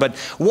loud, but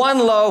 1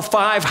 low,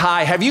 5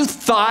 high. Have you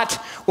thought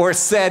or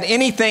said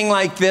anything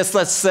like this,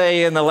 let's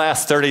say in the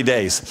last 30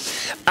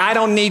 days? I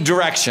don't need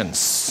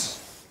directions.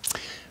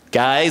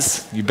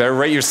 Guys, you better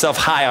rate yourself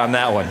high on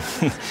that one.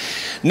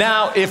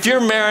 Now, if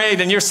you're married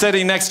and you're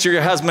sitting next to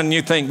your husband and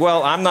you think,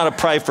 well, I'm not a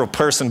prideful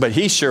person, but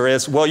he sure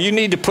is. Well, you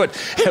need to put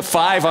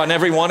 5 on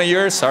every one of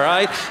yours, all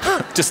right?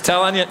 Just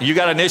telling you, you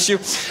got an issue?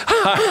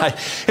 All right.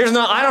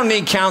 I don't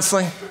need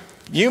counseling.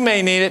 You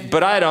may need it,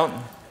 but I don't.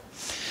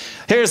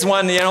 Here's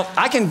one,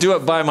 I can do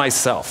it by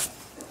myself.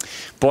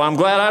 Boy, I'm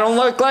glad I don't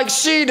look like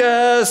she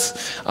does.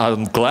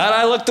 I'm glad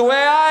I look the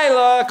way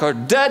I look. Or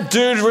that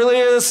dude really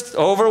is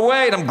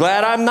overweight. I'm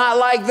glad I'm not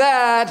like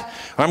that.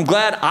 Or I'm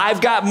glad I've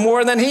got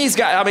more than he's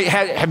got. I mean,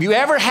 have you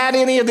ever had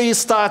any of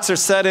these thoughts or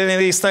said any of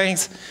these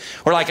things?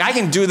 Or like, I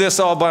can do this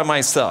all by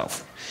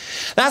myself.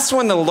 That's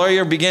when the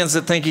lawyer begins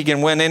to think he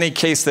can win any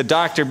case. The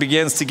doctor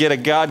begins to get a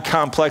God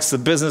complex. The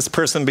business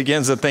person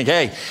begins to think,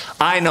 hey,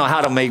 I know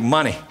how to make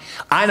money.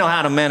 I know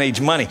how to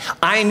manage money.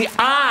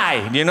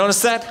 Do you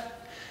notice that?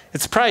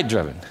 It's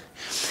pride-driven.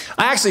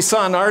 I actually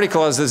saw an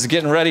article as I was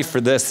getting ready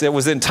for this. It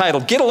was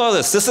entitled, get a load of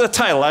this. This is a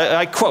title.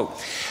 I quote,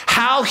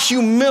 "How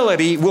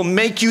Humility Will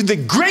Make You the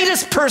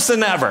Greatest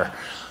Person Ever."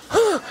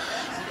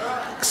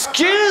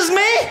 Excuse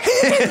me?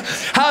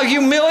 How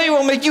humility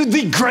will make you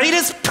the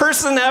greatest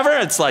person ever?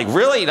 It's like,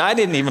 really? I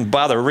didn't even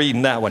bother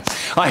reading that one.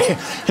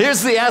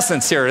 Here's the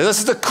essence here. This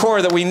is the core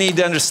that we need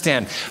to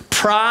understand.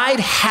 Pride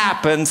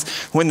happens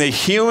when the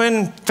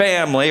human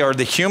family or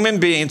the human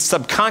being,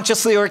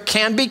 subconsciously or it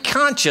can be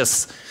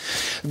conscious,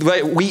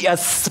 we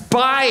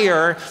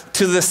aspire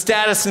to the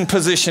status and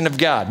position of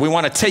God. We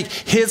want to take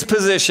his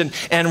position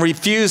and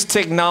refuse to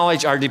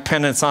acknowledge our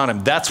dependence on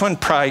him. That's when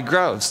pride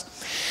grows.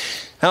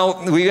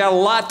 Now, we got a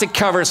lot to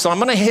cover, so I'm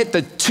going to hit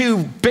the 2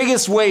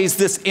 biggest ways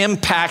this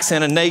impacts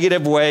in a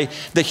negative way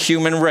the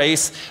human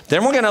race.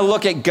 Then we're going to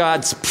look at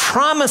God's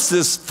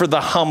promises for the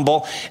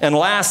humble. And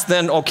last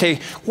then,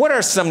 okay, what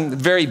are some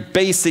very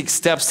basic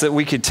steps that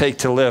we could take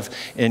to live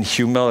in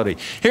humility?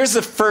 Here's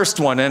the first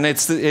one, and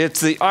it's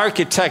the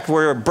architect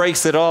where it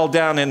breaks it all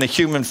down in the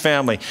human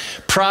family.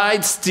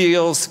 Pride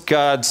steals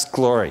God's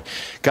glory.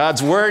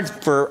 God's word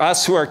for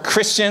us who are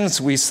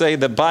Christians, we say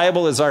the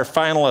Bible is our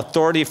final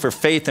authority for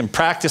faith and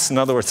practice. In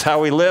other words, how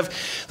we live.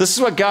 This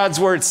is what God's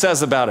word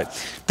says about it.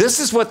 This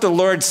is what the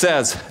Lord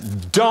says.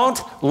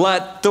 Don't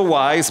let the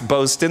wise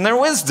boast in their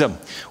wisdom,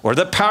 or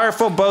the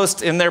powerful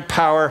boast in their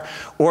power,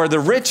 or the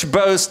rich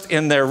boast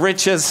in their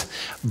riches.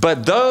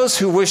 But those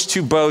who wish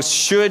to boast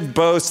should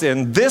boast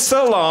in this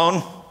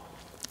alone,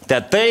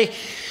 that they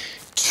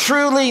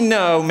truly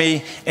know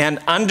me and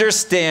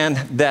understand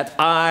that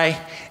I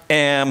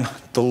am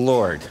the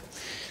Lord.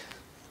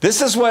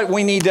 This is what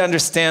we need to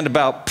understand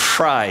about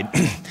pride.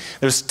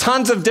 There's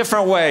tons of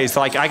different ways.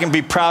 Like, I can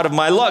be proud of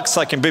my looks.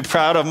 I can be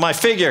proud of my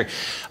figure.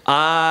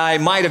 I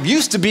might have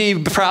used to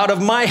be proud of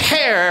my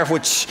hair,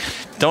 which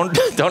don't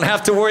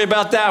have to worry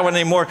about that one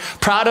anymore.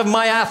 Proud of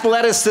my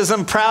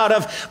athleticism, proud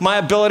of my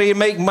ability to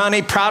make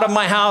money, proud of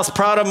my house,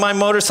 proud of my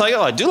motorcycle.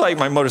 Oh, I do like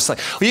my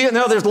motorcycle.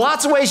 Well, there's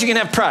lots of ways you can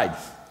have pride,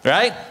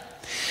 right?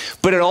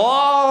 But it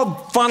all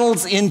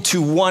funnels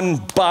into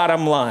one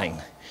bottom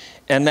line.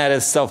 And that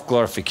is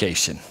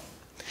self-glorification.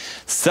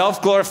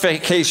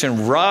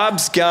 Self-glorification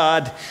robs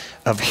God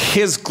of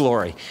his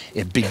glory.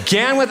 It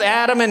began with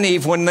Adam and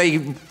Eve when they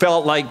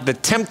felt like the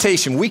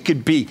temptation, we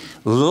could be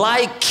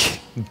like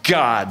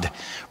God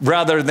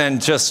rather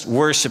than just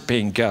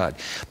worshiping God.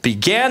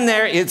 Began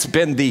there. It's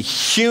been the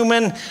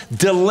human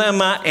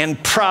dilemma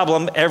and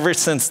problem ever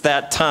since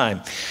that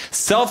time.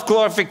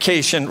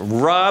 Self-glorification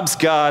robs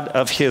God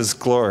of his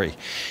glory.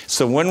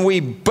 So when we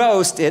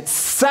boast, it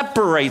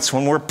separates,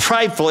 when we're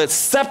prideful, it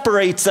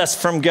separates us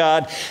from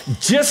God,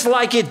 just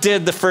like it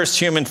did the first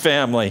human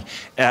family,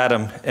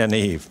 Adam and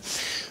Eve.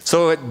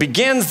 So it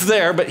begins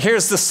there, but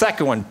here's the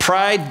second one.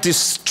 Pride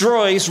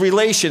destroys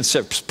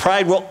relationships.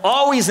 Pride will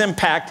always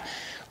impact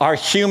our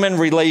human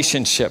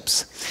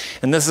relationships.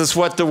 And this is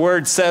what the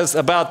word says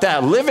about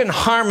that. Live in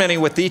harmony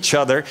with each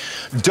other.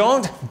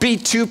 Don't be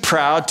too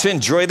proud to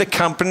enjoy the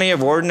company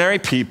of ordinary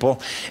people.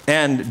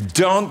 And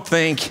don't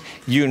think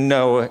you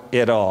know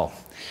it all.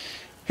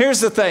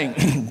 Here's the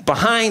thing.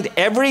 Behind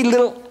every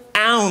little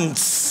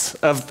ounce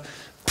of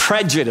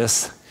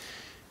prejudice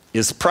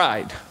is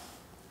pride.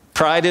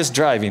 Pride is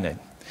driving it.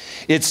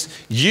 It's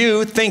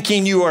you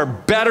thinking you are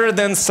better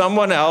than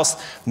someone else,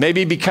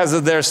 maybe because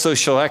of their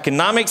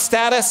socioeconomic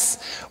status,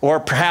 or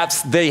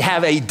perhaps they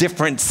have a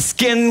different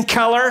skin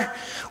color,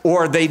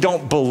 or they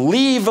don't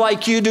believe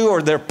like you do,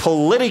 or their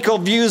political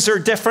views are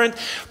different.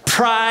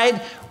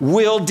 Pride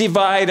will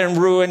divide and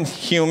ruin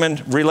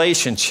human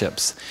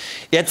relationships.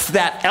 It's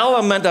that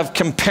element of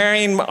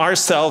comparing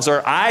ourselves,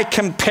 or I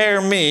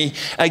compare me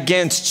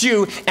against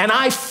you, and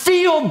I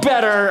feel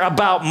better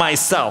about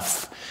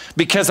myself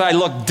because I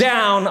look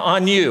down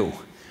on you.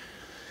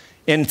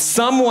 In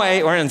some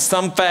way or in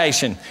some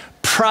fashion,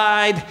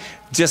 pride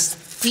just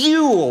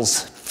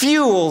fuels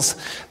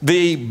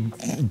the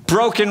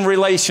broken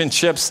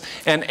relationships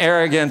and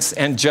arrogance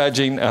and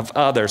judging of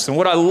others. And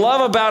what I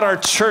love about our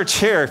church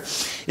here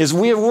is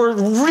we work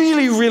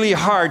really, really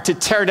hard to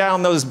tear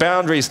down those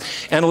boundaries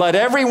and let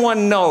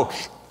everyone know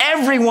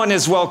everyone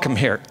is welcome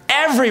here.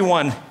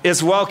 Everyone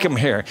is welcome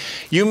here.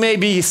 You may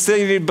be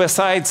seated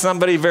beside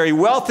somebody very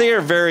wealthy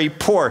or very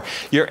poor.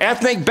 Your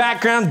ethnic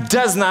background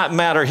does not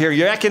matter here.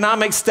 Your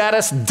economic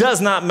status does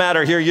not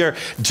matter here. Your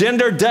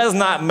gender does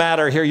not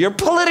matter here. Your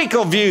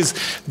political views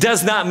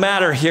does not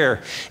matter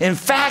here. In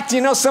fact,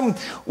 you know,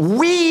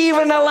 we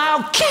even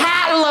allow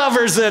cat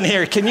lovers in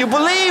here. Can you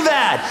believe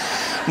that?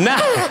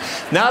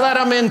 Now that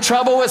I'm in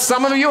trouble with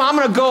some of you, I'm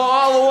going to go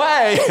all the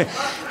way.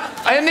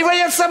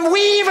 Anyway,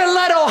 we even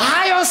let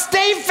Ohio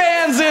State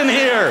fans in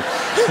here.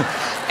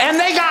 And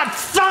they got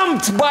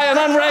thumped by an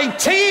unranked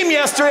team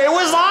yesterday. It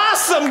was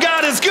awesome.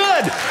 God is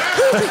good.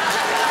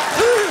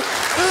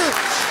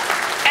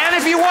 And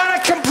if you want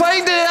to complain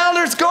to the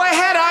elders, go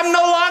ahead. I'm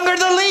no longer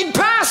the lead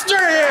pastor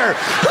here.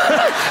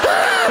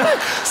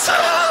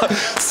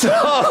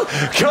 so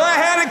go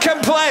ahead and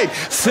complain.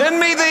 Send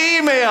me the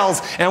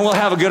emails and we'll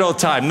have a good old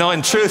time. No,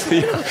 in truth,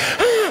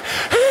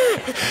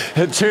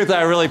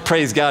 I really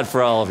praise God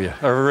for all of you.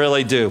 I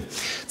really do.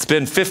 It's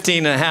been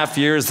 15 and a half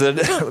years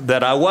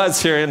that I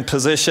was here in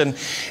position.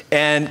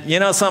 And you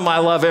know something? I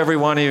love every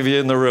one of you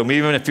in the room,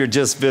 even if you're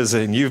just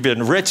visiting. You've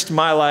enriched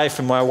my life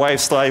and my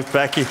wife's life,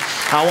 Becky.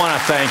 I want to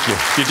thank you.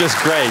 You're just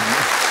great.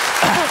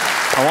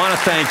 I want to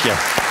thank you.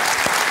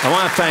 I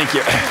want to thank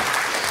you.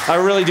 I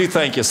really do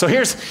thank you. So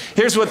here's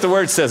what the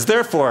word says.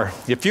 Therefore,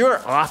 if you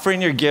are offering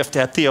your gift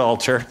at the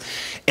altar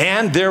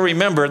and there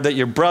remember that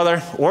your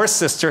brother or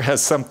sister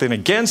has something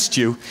against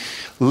you,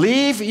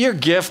 leave your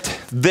gift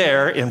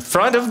there in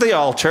front of the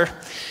altar.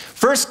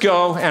 First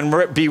go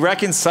and be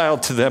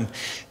reconciled to them,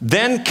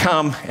 then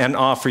come and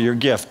offer your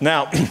gift.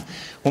 Now,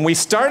 when we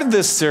started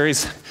this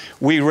series,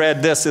 we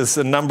read this as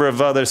a number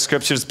of other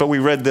scriptures, but we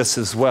read this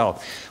as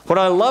well. What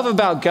I love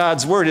about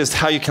God's word is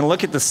how you can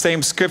look at the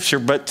same scripture,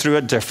 but through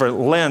a different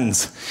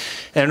lens.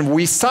 And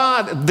we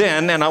saw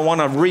then, and I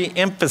want to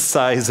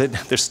re-emphasize it,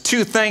 there's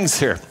two things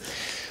here.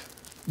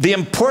 The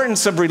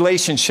importance of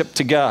relationship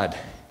to God.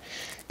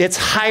 It's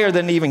higher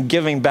than even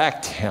giving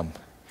back to Him.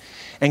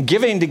 And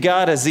giving to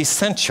God is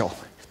essential.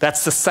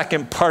 That's the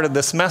second part of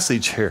this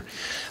message here.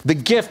 The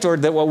gift, or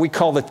what we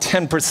call the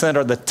 10%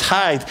 or the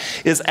tithe,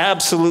 is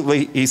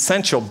absolutely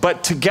essential.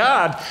 But to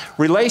God,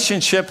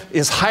 relationship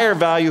is higher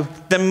value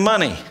than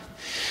money.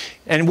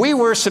 And we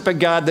worship a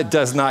God that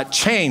does not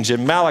change.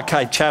 In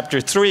Malachi chapter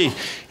 3,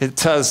 it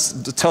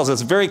tells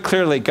us very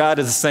clearly God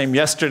is the same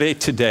yesterday,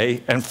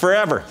 today, and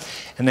forever.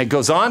 And it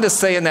goes on to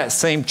say in that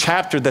same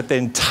chapter that the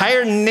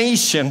entire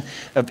nation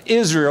of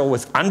Israel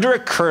was under a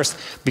curse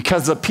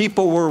because the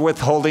people were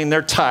withholding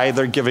their tithe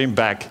or giving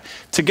back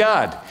to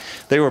God.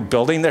 They were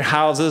building their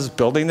houses,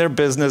 building their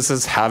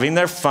businesses, having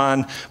their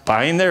fun,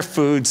 buying their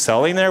food,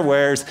 selling their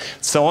wares,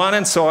 so on,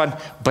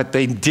 but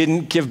they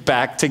didn't give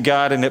back to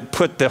God, and it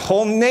put the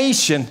whole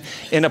nation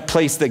in a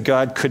place that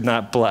God could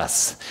not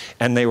bless,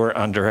 and they were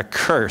under a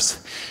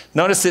curse.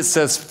 Notice it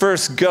says,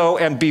 first go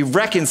and be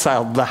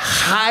reconciled. The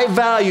high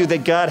value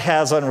that God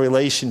has on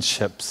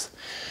relationships.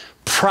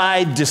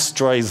 Pride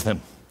destroys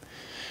them.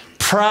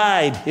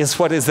 Pride is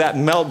what is that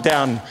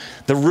meltdown,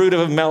 the root of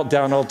a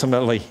meltdown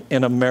ultimately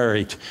in a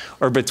marriage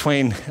or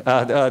between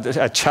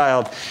a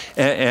child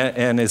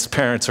and his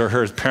parents or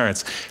her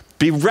parents.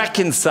 Be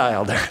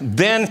reconciled,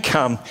 then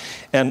come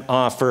and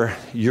offer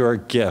your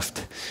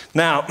gift.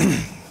 Now,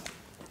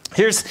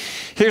 here's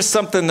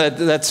something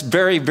that's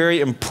very, very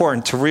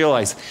important to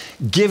realize.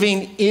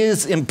 Giving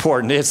is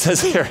important. It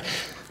says here,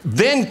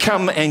 then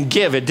come and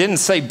give. It didn't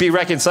say be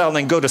reconciled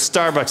and then go to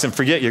Starbucks and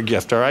forget your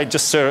gift, all right?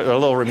 Just a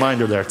little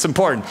reminder there. It's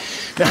important.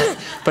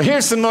 But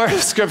here's some more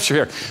scripture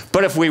here.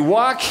 But if we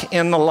walk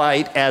in the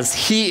light as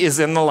He is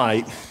in the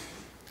light,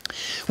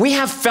 we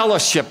have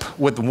fellowship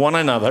with one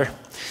another,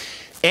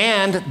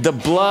 and the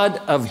blood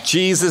of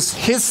Jesus,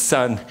 His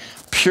Son,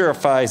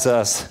 purifies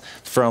us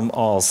from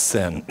all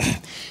sin.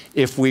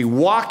 If we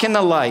walk in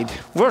the light,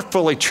 we're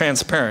fully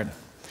transparent.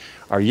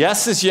 Our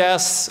yes is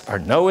yes, our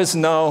no is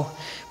no.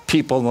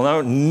 People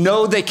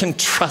know they can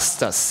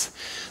trust us.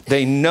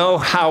 They know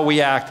how we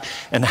act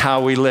and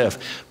how we live.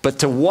 But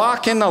to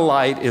walk in the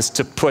light is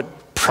to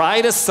put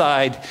pride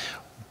aside,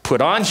 Put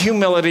on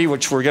humility,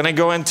 which we're going to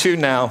go into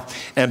now,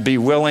 and be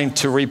willing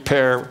to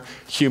repair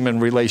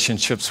human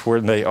relationships where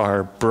they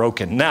are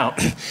broken. Now,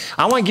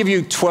 I want to give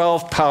you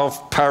 12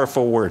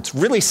 powerful words,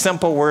 really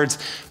simple words,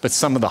 but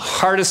some of the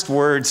hardest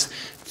words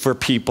for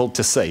people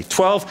to say.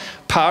 12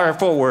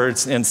 powerful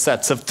words in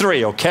sets of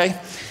 3, okay?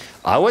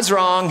 I was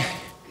wrong.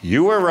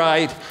 You were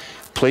right.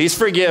 Please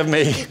forgive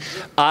me.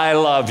 I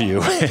love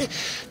you.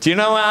 Do you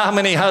know how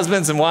many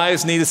husbands and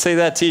wives need to say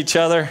that to each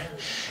other?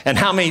 And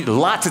how many,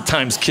 lots of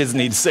times kids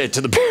need to say it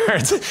to the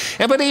parents.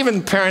 But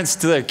even parents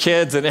to their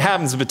kids, and it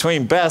happens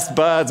between best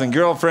buds and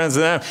girlfriends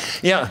and them.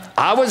 You know,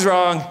 I was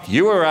wrong,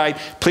 you were right,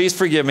 please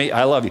forgive me,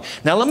 I love you.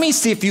 Now let me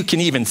see if you can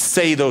even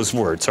say those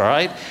words, all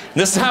right?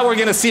 This is how we're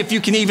gonna see if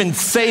you can even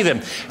say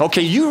them.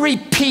 Okay, you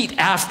repeat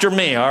after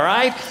me, all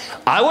right?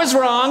 I was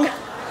wrong.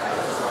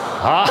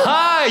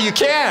 Aha, you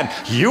can.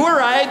 You were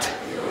right.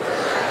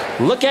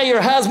 Look at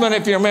your husband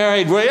if you're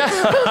married, will you?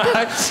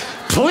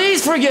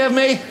 Please forgive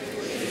me.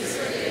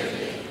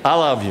 I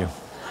love you.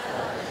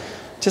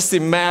 Just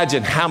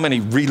imagine how many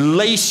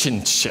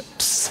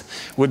relationships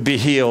would be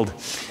healed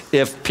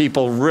if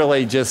people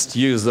really just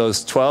use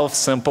those 12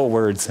 simple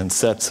words in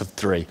sets of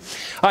 3.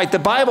 All right, the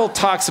Bible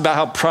talks about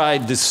how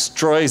pride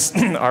destroys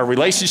our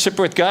relationship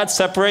with God,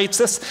 separates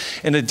us,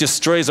 and it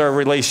destroys our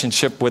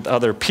relationship with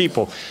other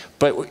people.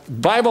 But the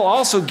Bible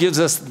also gives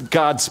us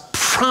God's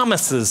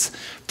promises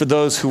for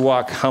those who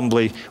walk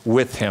humbly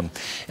with him.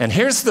 And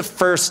here's the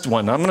first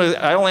one.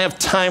 I only have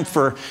time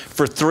for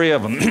 3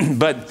 of them,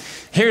 but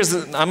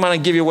I'm going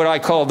to give you what I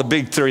call the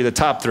big 3, the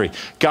top 3.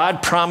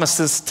 God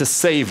promises to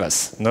save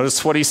us.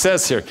 Notice what he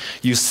says here.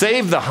 You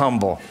save the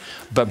humble,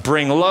 but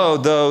bring low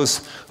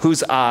those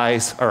whose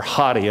eyes are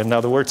haughty. In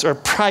other words, are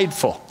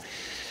prideful.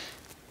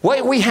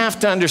 What we have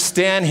to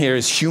understand here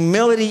is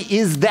humility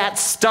is that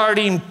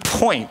starting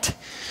point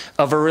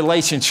of a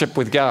relationship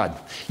with God.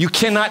 You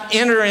cannot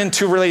enter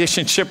into a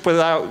relationship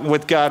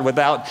with God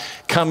without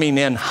coming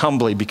in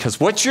humbly, because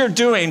what you're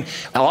doing,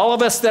 all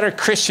of us that are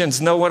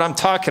Christians know what I'm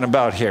talking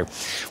about here.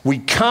 We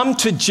come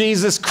to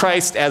Jesus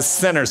Christ as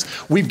sinners.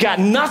 We've got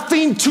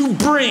nothing to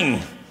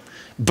bring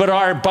but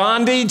our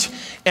bondage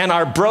and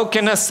our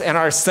brokenness and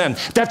our sin.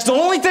 That's the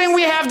only thing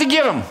we have to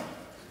give him.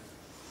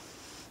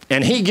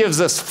 And he gives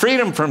us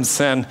freedom from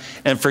sin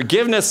and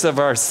forgiveness of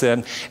our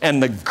sin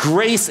and the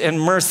grace and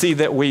mercy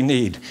that we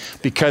need,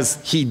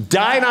 because he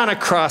died on a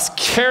cross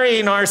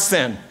carrying our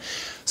sin.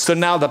 So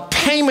now the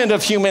payment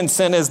of human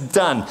sin is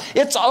done.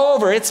 It's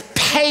over. It's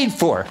paid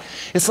for.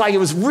 It's like it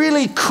was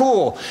really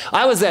cool.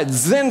 I was at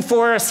Zen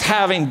Forest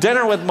having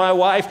dinner with my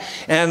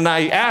wife, and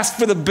I asked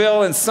for the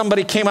bill, and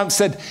somebody came up and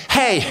said,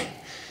 hey,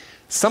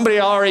 somebody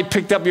already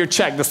picked up your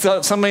check.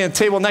 Somebody at the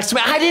table next to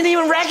me. I didn't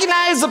even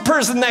recognize the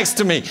person next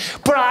to me,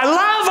 but I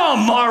love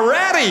them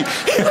already.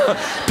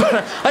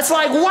 But it's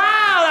like, wow,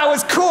 that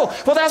was cool.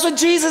 Well, that's what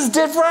Jesus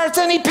did for us,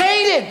 and he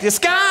paid it. It's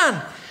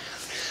gone.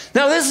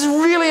 Now, this is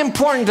really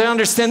important to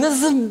understand.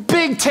 This is a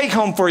big take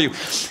home for you.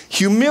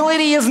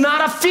 Humility is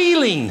not a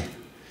feeling.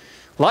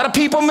 A lot of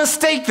people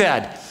mistake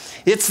that.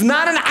 It's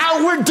not an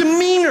outward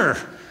demeanor.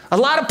 A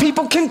lot of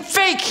people can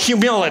fake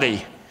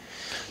humility.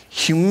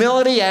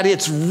 Humility at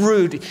its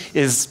root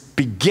is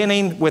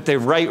beginning with a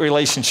right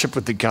relationship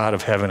with the God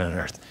of heaven and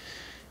earth.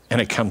 And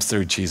it comes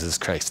through Jesus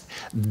Christ.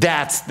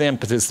 That's the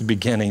impetus, the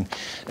beginning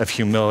of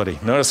humility.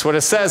 Notice what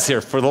it says here.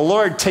 For the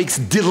Lord takes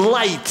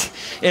delight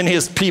in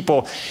his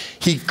people.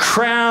 He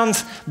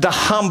crowns the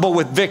humble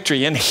with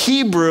victory. In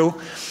Hebrew,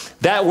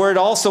 that word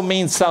also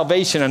means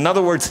salvation. In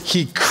other words,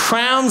 he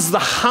crowns the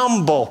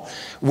humble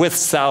with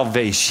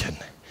salvation.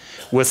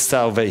 With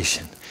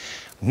salvation.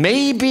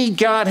 Maybe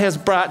God has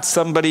brought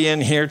somebody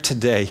in here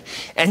today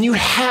and you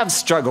have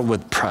struggled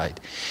with pride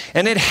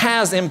and it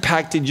has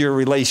impacted your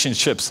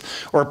relationships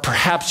or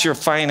perhaps your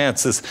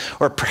finances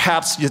or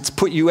perhaps it's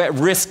put you at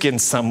risk in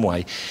some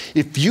way.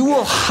 If you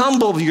will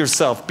humble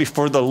yourself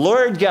before the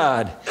Lord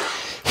God,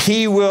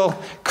 he will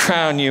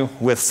crown you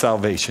with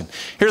salvation.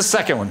 Here's the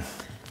second one.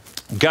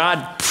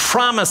 God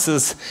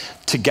promises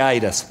to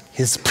guide us.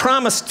 His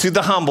promise to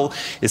the humble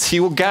is he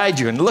will guide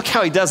you. And look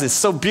how he does it. It's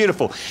so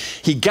beautiful.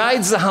 He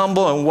guides the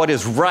humble in what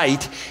is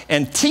right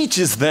and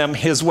teaches them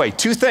his way.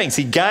 2 things.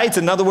 He guides,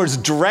 in other words,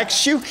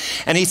 directs you,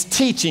 and he's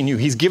teaching you.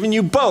 He's giving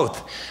you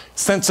both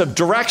sense of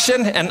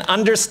direction and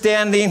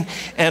understanding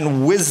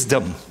and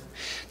wisdom.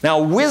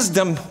 Now,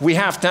 wisdom, we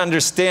have to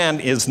understand,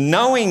 is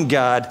knowing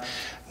God,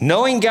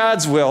 knowing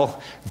God's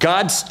will,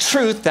 God's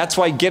truth. That's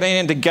why getting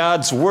into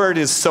God's word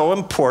is so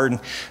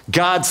important.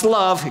 God's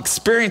love,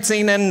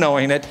 experiencing and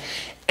knowing it,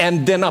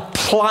 and then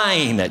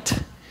applying it.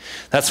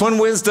 That's when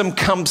wisdom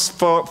comes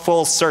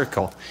full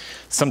circle.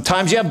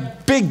 Sometimes you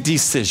have big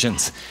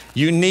decisions.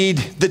 You need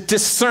the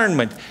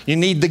discernment. You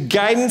need the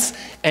guidance,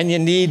 and you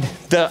need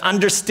the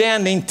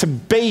understanding to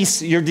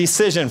base your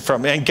decision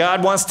from. And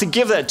God wants to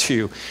give that to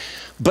you.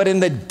 But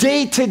in the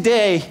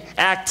day-to-day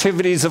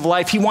activities of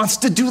life, he wants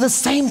to do the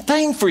same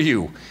thing for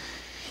you.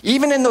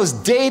 Even in those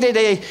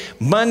day-to-day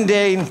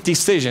mundane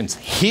decisions,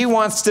 he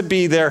wants to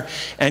be there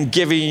and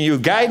giving you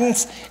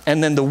guidance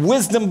and then the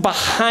wisdom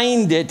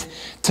behind it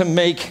to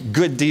make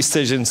good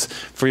decisions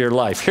for your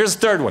life. Here's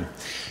the third one.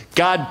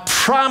 God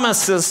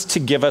promises to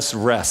give us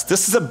rest.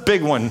 This is a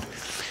big one.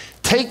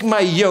 Take my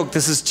yoke,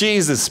 this is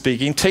Jesus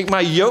speaking, take my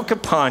yoke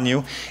upon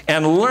you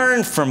and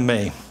learn from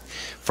me.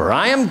 For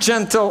I am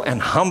gentle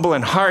and humble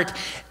in heart,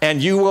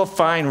 and you will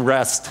find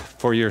rest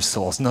for your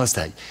souls. Notice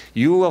that.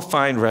 You will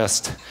find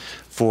rest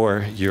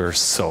for your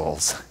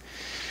souls.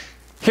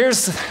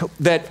 Here's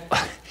that.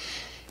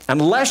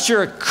 Unless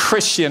you're a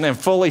Christian and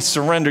fully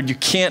surrendered, you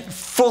can't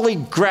fully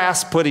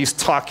grasp what he's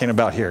talking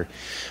about here.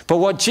 But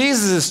what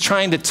Jesus is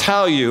trying to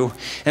tell you,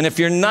 and if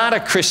you're not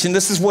a Christian,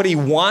 this is what he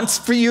wants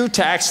for you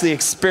to actually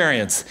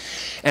experience.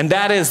 And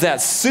that is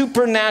that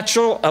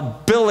supernatural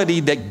ability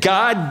that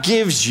God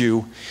gives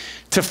you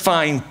to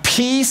find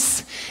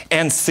peace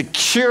and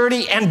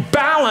security and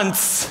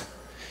balance,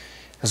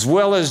 as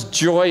well as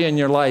joy in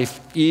your life,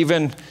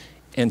 even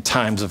in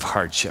times of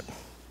hardship.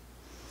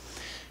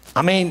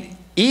 I mean,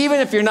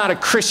 even if you're not a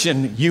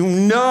Christian, you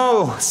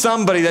know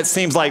somebody that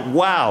seems like,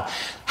 wow,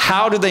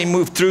 how do they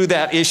move through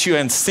that issue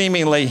and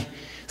seemingly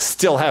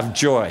still have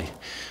joy?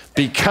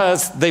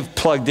 Because they've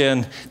plugged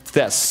in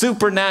that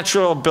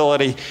supernatural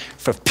ability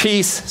for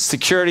peace,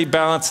 security,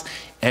 balance,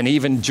 and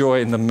even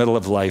joy in the middle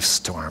of life's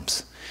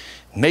storms.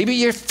 Maybe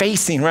you're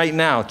facing right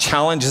now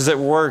challenges at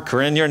work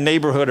or in your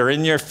neighborhood or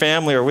in your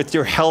family or with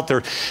your health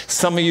or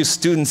some of you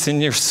students in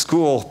your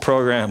school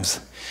programs.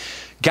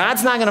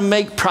 God's not going to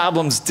make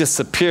problems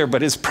disappear,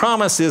 but his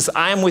promise is,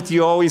 I am with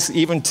you always,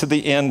 even to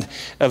the end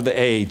of the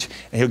age.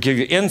 And he'll give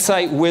you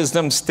insight,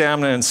 wisdom,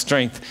 stamina, and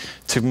strength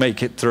to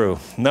make it through.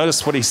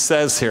 Notice what he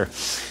says here.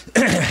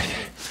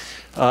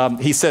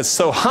 He says,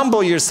 so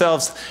humble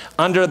yourselves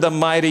under the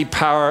mighty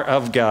power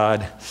of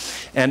God,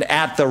 and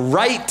at the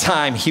right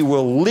time, he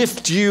will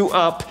lift you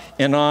up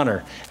in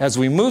honor. As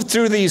we move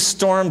through these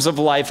storms of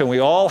life, and we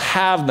all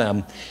have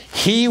them,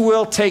 he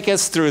will take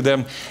us through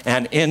them,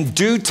 and in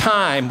due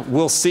time,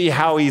 we'll see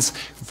how he's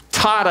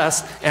taught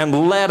us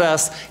and led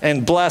us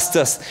and blessed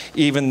us,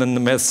 even in the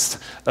midst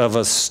of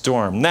a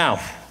storm. Now,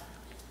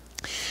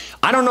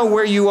 I don't know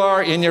where you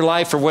are in your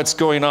life or what's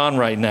going on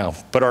right now,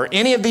 but are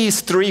any of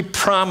these three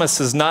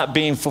promises not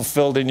being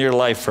fulfilled in your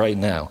life right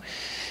now?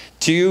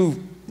 Do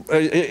you,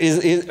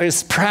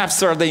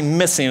 perhaps are they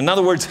missing? In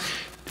other words,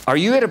 are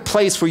you at a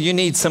place where you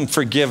need some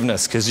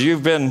forgiveness because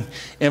you've been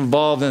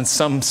involved in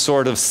some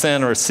sort of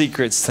sin or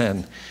secret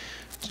sin?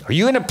 Are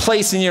you in a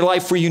place in your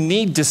life where you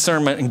need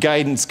discernment and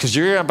guidance because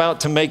you're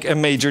about to make a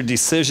major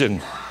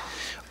decision?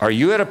 Are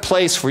you at a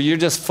place where you're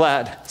just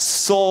flat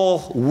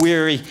soul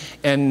weary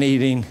and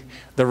needing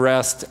the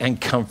rest and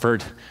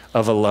comfort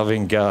of a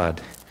loving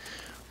God?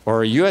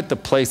 Or are you at the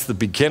place, the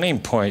beginning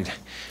point,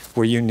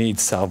 where you need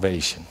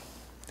salvation?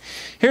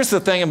 Here's the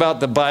thing about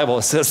the Bible.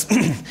 It says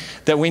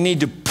that we need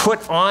to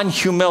put on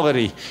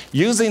humility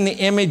using the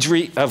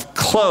imagery of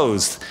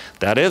clothes.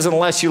 That is,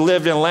 unless you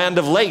lived in land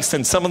of lakes.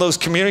 In some of those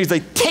communities,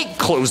 they take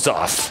clothes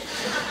off.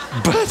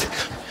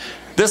 But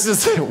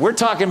we're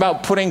talking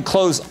about putting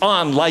clothes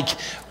on like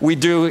we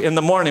do in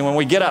the morning when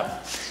we get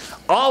up.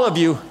 All of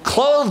you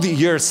clothe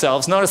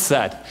yourselves, notice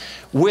that,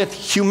 with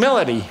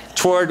humility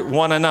toward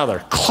one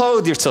another.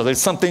 Clothe yourself.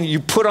 It's something you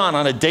put on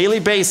a daily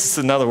basis,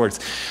 in other words,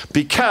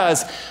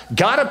 because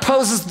God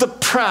opposes the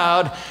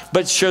proud,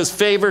 but shows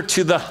favor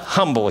to the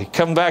humble.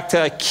 Come back to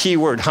that key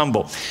word,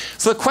 humble.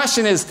 So the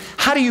question is,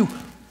 how do you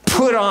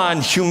put on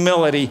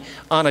humility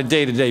on a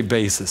day-to-day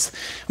basis?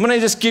 I'm going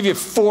to just give you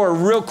 4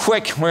 real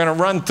quick. We're going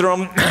to run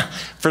through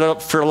them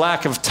for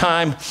lack of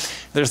time.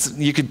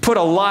 You could put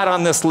a lot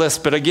on this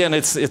list, but again,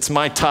 it's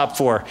my top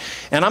 4.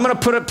 And I'm going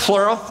to put it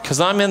plural because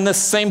I'm in this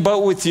same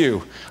boat with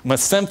you. I'm a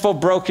sinful,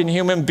 broken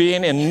human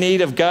being in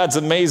need of God's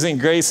amazing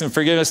grace and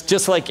forgiveness,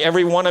 just like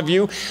every one of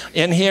you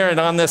in here and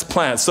on this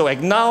planet. So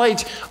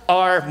acknowledge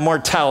our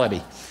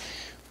mortality.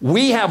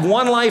 We have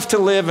one life to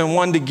live and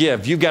one to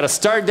give. You've got a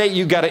start date,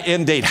 you've got an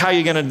end date. How are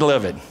you going to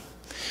live it?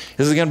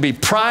 Is it going to be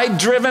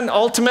pride-driven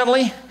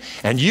ultimately?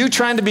 And you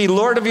trying to be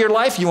Lord of your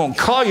life? You won't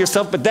call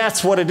yourself, but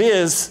that's what it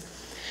is.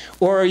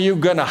 Or are you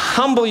going to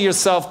humble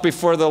yourself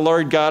before the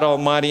Lord God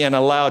Almighty and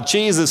allow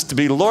Jesus to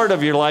be Lord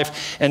of your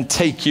life and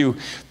take you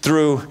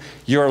through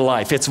your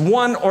life? It's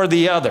one or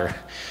the other.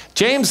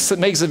 James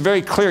makes it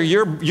very clear,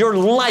 your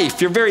life,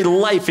 your very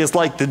life is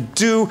like the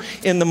dew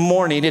in the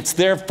morning. It's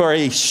there for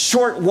a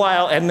short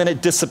while and then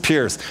it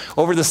disappears.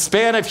 Over the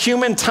span of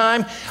human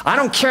time, I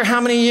don't care how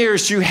many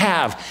years you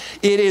have,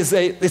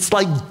 it's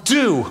like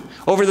dew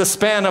over the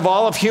span of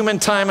all of human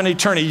time and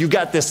eternity. You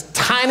got this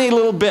tiny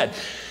little bit.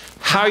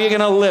 How are you going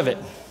to live it?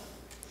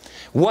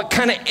 What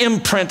kind of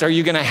imprint are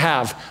you going to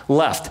have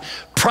left?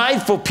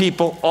 Prideful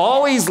people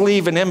always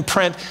leave an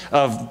imprint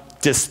of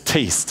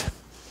distaste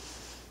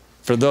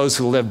for those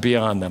who live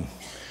beyond them.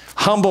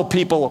 Humble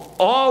people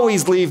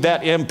always leave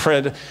that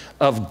imprint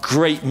of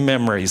great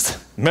memories.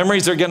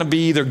 Memories are going to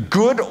be either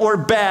good or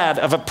bad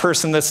of a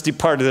person that's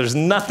departed. There's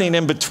nothing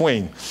in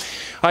between.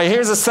 All right,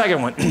 here's the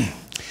second one.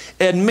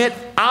 admit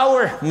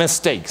our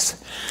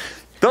mistakes.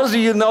 Those of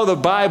you who know the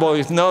Bible,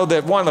 you know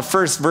that one of the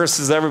first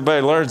verses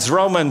everybody learns,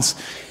 Romans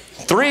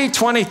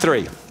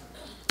 3:23.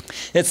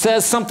 It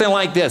says something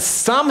like this: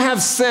 some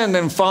have sinned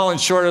and fallen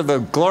short of the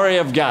glory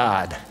of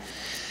God.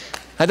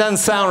 That doesn't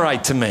sound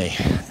right to me.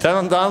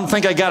 I don't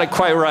think I got it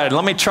quite right.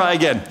 Let me try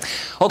again.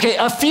 Okay,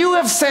 a few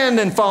have sinned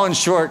and fallen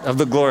short of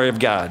the glory of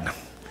God.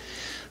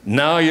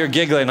 No, you're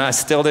giggling. I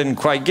still didn't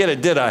quite get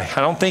it, did I?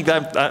 I don't think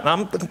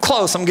I'm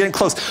close. I'm getting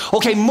close.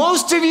 Okay,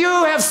 most of you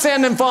have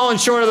sinned and fallen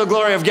short of the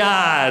glory of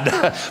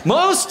God.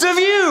 Most of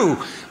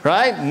you,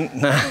 right?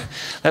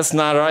 That's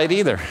not right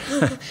either.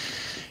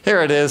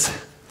 Here it is.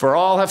 For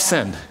all have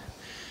sinned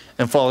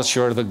and fallen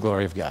short of the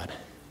glory of God.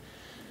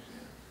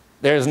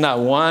 There's not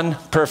one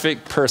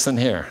perfect person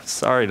here.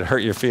 Sorry to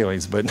hurt your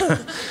feelings, but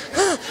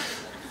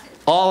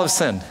all have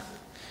sinned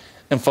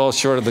and fall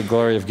short of the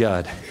glory of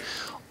God.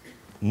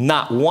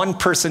 Not one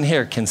person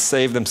here can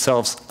save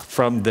themselves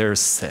from their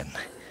sin.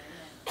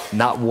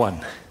 Not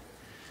one.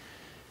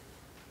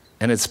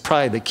 And it's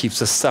pride that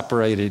keeps us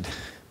separated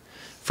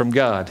from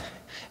God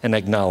and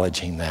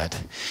acknowledging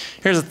that.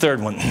 Here's a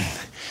third one.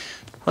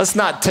 Let's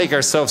not take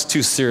ourselves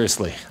too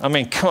seriously. I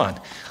mean, come on.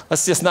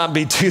 Let's just not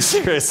be too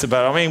serious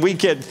about it. I mean, we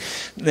get,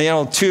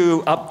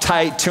 too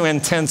uptight, too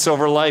intense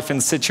over life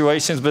and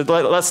situations, but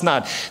let's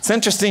not. It's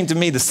interesting to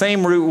me, the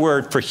same root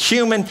word for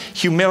human,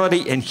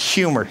 humility, and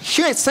humor.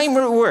 Same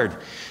root word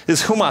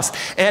is humas.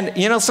 And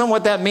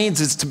what that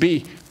means is to be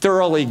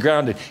thoroughly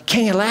grounded.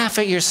 Can you laugh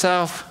at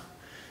yourself?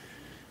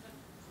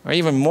 Or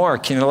even more,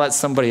 can you let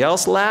somebody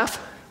else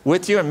laugh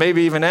with you and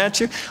maybe even at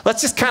you?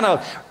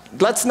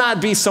 Let's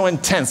not be so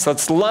intense.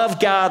 Let's love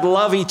God,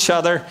 love each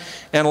other,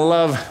 and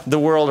love the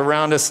world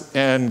around us,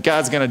 and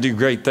God's going to do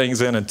great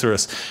things in and through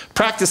us.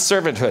 Practice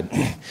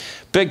servanthood.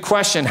 Big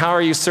question, how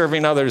are you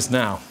serving others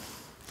now?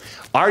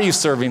 Are you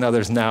serving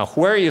others now?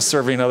 Where are you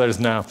serving others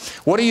now?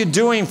 What are you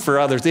doing for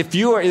others? If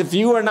you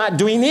are not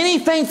doing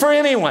anything for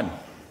anyone,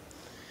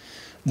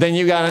 then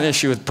you got an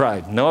issue with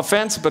pride. No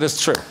offense, but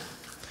it's true.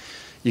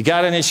 You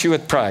got an issue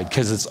with pride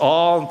because it's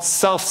all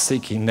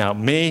self-seeking now.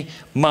 Me,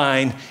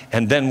 mine,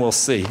 and then we'll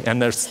see.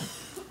 And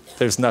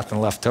there's nothing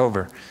left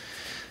over.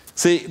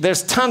 See,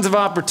 there's tons of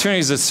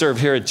opportunities to serve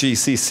here at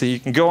GCC. You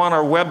can go on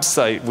our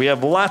website. We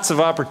have lots of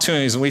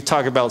opportunities, and we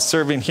talk about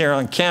serving here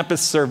on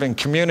campus, serving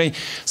community,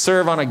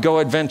 serve on a Go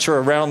adventure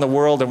around the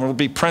world, and we'll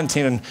be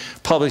printing and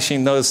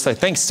publishing those, I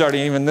think,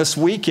 starting even this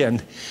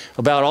weekend,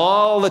 about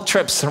all the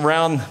trips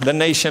around the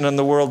nation and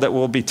the world that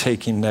we'll be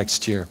taking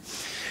next year.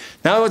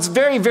 Now, it's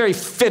very, very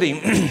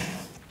fitting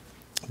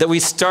that we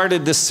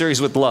started this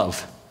series with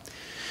love.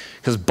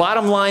 Because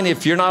bottom line,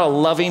 if you're not a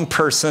loving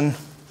person,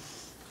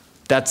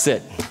 that's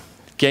it.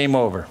 Game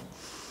over.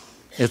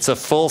 It's a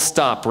full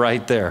stop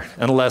right there.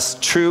 Unless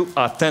true,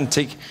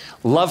 authentic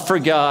love for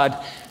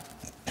God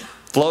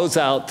flows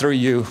out through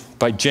you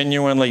by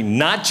genuinely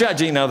not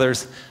judging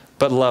others,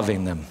 but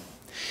loving them.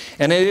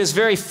 And it is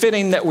very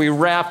fitting that we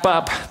wrap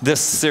up this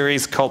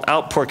series called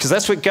Outpour, because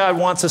that's what God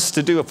wants us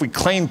to do if we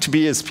claim to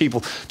be his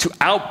people, to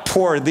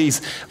outpour these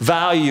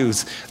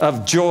values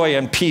of joy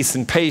and peace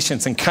and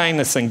patience and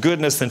kindness and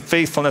goodness and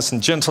faithfulness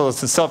and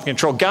gentleness and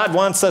self-control. God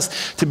wants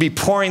us to be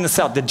pouring this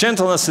out. The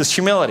gentleness is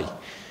humility.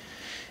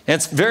 And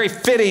it's very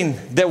fitting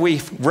that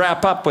we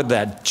wrap up with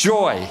that.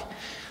 Joy,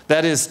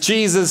 that is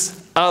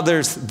Jesus,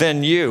 others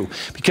than you.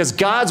 Because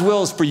God's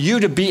will is for you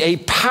to be a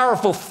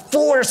powerful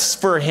force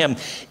for him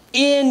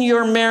in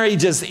your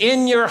marriages,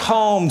 in your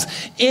homes,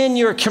 in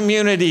your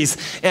communities,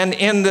 and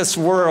in this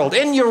world,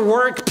 in your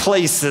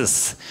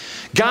workplaces.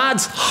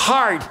 God's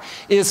heart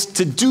is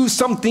to do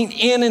something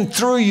in and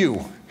through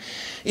you.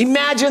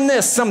 Imagine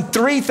this, some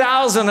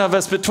 3,000 of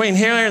us between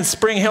here and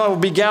Spring Hill will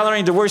be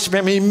gathering to worship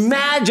him.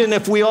 Imagine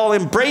if we all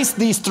embrace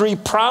these three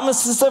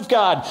promises of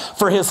God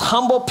for his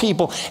humble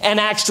people and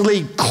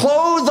actually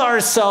clothe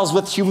ourselves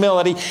with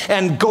humility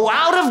and go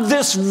out of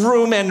this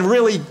room and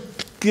really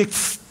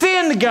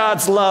extend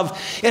God's love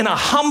in a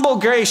humble,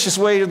 gracious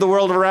way to the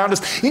world around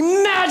us.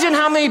 Imagine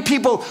how many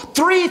people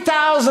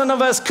 3,000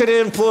 of us could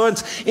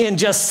influence in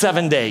just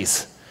 7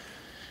 days.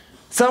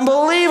 It's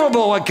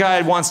unbelievable what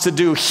God wants to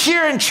do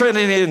here in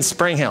Trinity and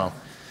Spring Hill.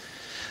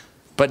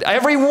 But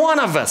every one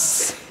of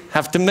us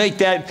have to make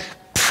that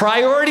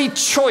priority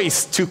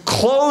choice to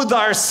clothe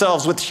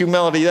ourselves with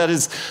humility, that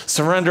is,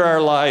 surrender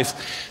our lives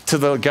to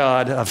the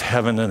God of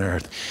heaven and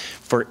earth.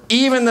 For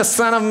even the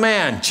Son of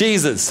Man,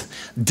 Jesus,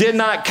 did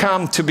not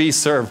come to be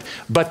served,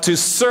 but to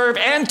serve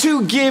and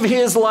to give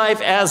his life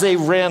as a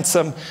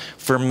ransom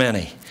for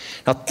many.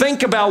 Now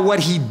think about what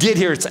he did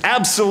here. It's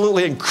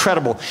absolutely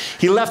incredible.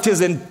 He left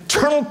his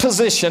eternal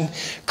position,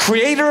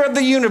 creator of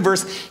the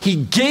universe.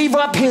 He gave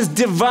up his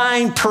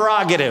divine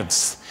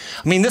prerogatives.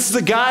 I mean, this is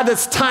a God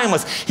that's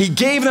timeless. He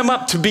gave them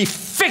up to be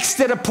fixed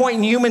at a point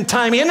in human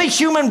time in a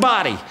human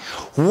body.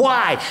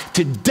 Why?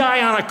 To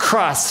die on a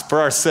cross for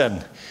our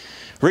sin.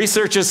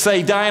 Researchers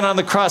say dying on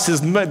the cross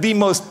is the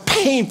most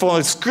painful,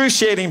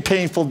 excruciating,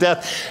 painful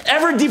death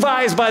ever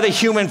devised by the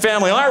human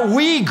family. Aren't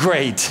we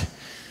great?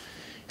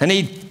 And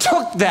he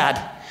took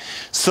that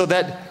so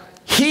that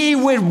he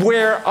would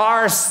wear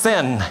our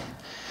sin,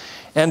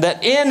 and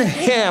that in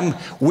him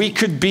we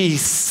could be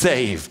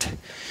saved.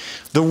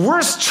 The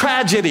worst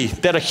tragedy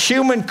that a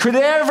human could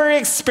ever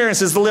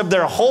experience is to live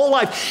their whole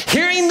life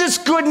hearing this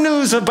good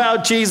news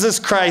about Jesus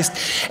Christ,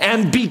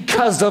 and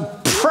because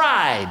of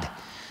pride,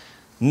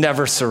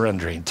 never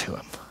surrendering to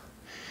him.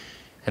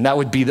 And that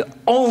would be the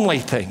only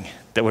thing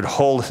that would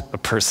hold a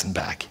person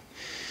back.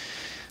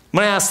 I'm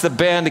going to ask the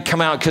band to come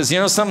out, because you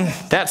know something?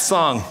 That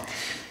song,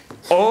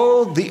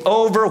 oh, the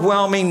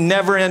overwhelming,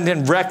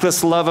 never-ending,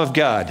 reckless love of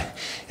God.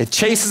 It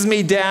chases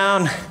me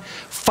down,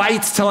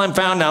 fights till I'm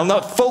found.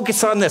 Now,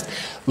 focus on this.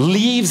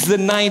 Leaves the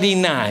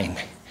 99.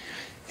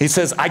 He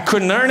says, I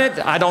couldn't earn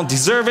it. I don't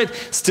deserve it.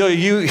 Still,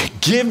 you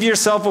give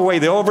yourself away.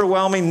 The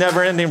overwhelming,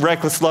 never-ending,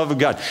 reckless love of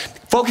God.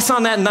 Focus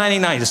on that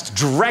 99. It's a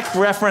direct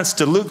reference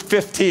to Luke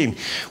 15,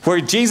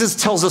 where Jesus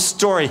tells a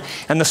story,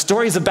 and the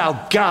story is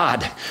about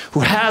God,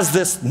 who has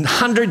this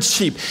 100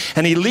 sheep,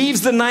 and he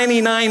leaves the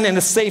 99 in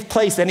a safe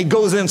place, and he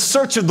goes in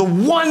search of the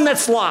one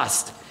that's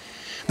lost.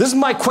 This is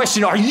my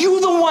question. Are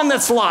you the one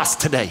that's lost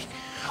today?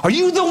 Are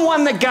you the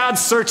one that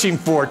God's searching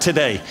for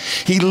today?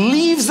 He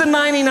leaves the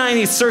 99,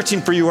 he's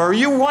searching for you. Are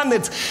you one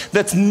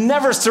that's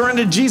never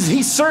surrendered to Jesus?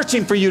 He's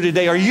searching for you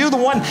today. Are you the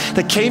one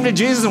that came to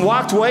Jesus and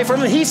walked away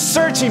from him? He's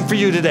searching for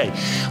you today.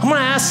 I'm going to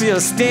ask you to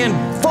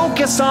stand,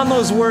 focus on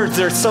those words.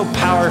 They're so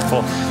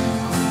powerful.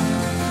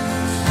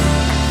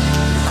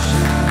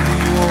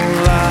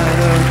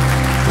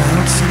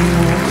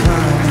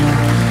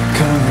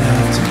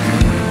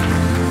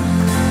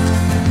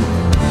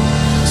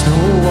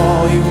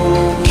 Wall you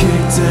won't kick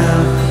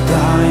down,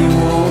 lie you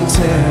won't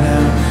tear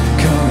down,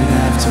 coming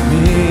after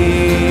me.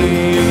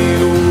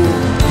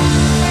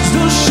 There's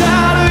no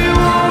shadow you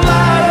won't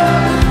light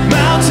up,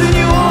 mountain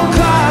you won't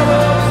climb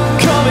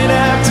up, coming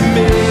after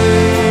me.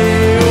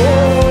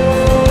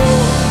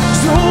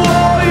 There's no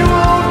wall you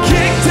won't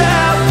kick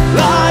down,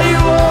 lie you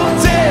won't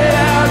tear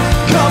down,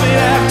 coming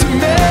after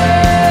me.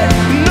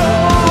 No,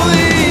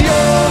 the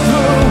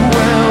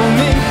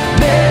overwhelming,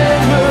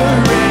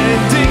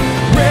 never-ending,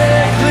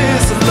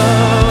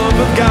 love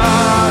of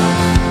God,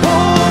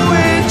 oh,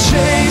 it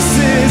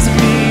chases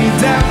me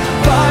down,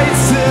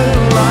 fights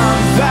till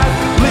I'm back,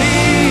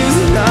 leaves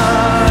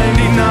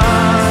 99,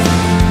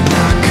 and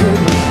I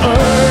couldn't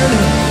earn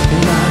it,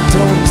 and I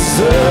don't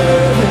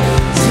deserve it,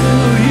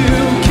 till you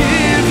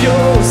give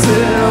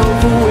yourself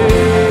away.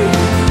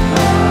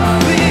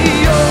 The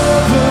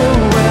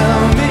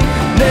overwhelming,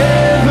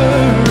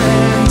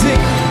 never-ending,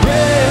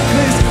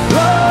 reckless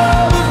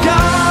love of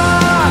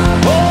God,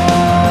 oh.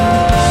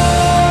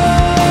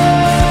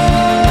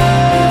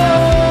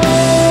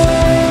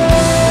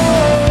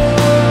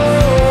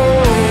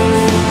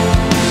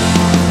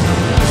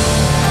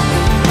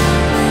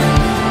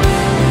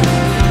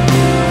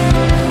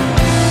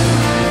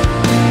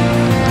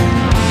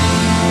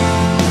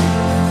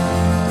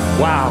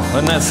 Wow,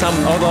 isn't that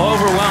something? Oh, the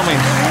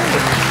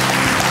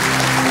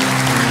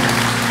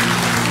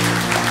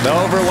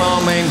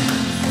overwhelming,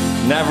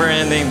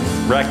 never-ending,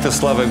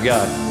 reckless love of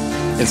God.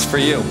 It's for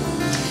you.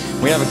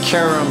 We have a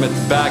care room at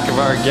the back of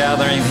our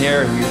gathering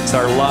here. It's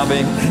our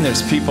lobby.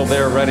 There's people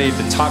there ready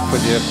to talk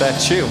with you if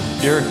that's you.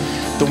 You're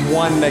the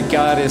one that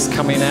God is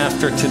coming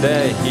after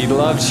today. He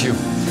loves you.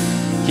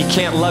 He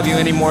can't love you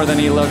any more than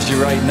he loves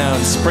you right now.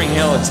 In Spring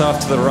Hill, it's off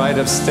to the right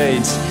of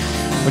stage.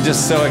 We're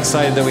just so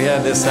excited that we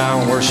had this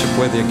hour of worship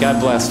with you. God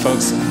bless,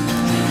 folks.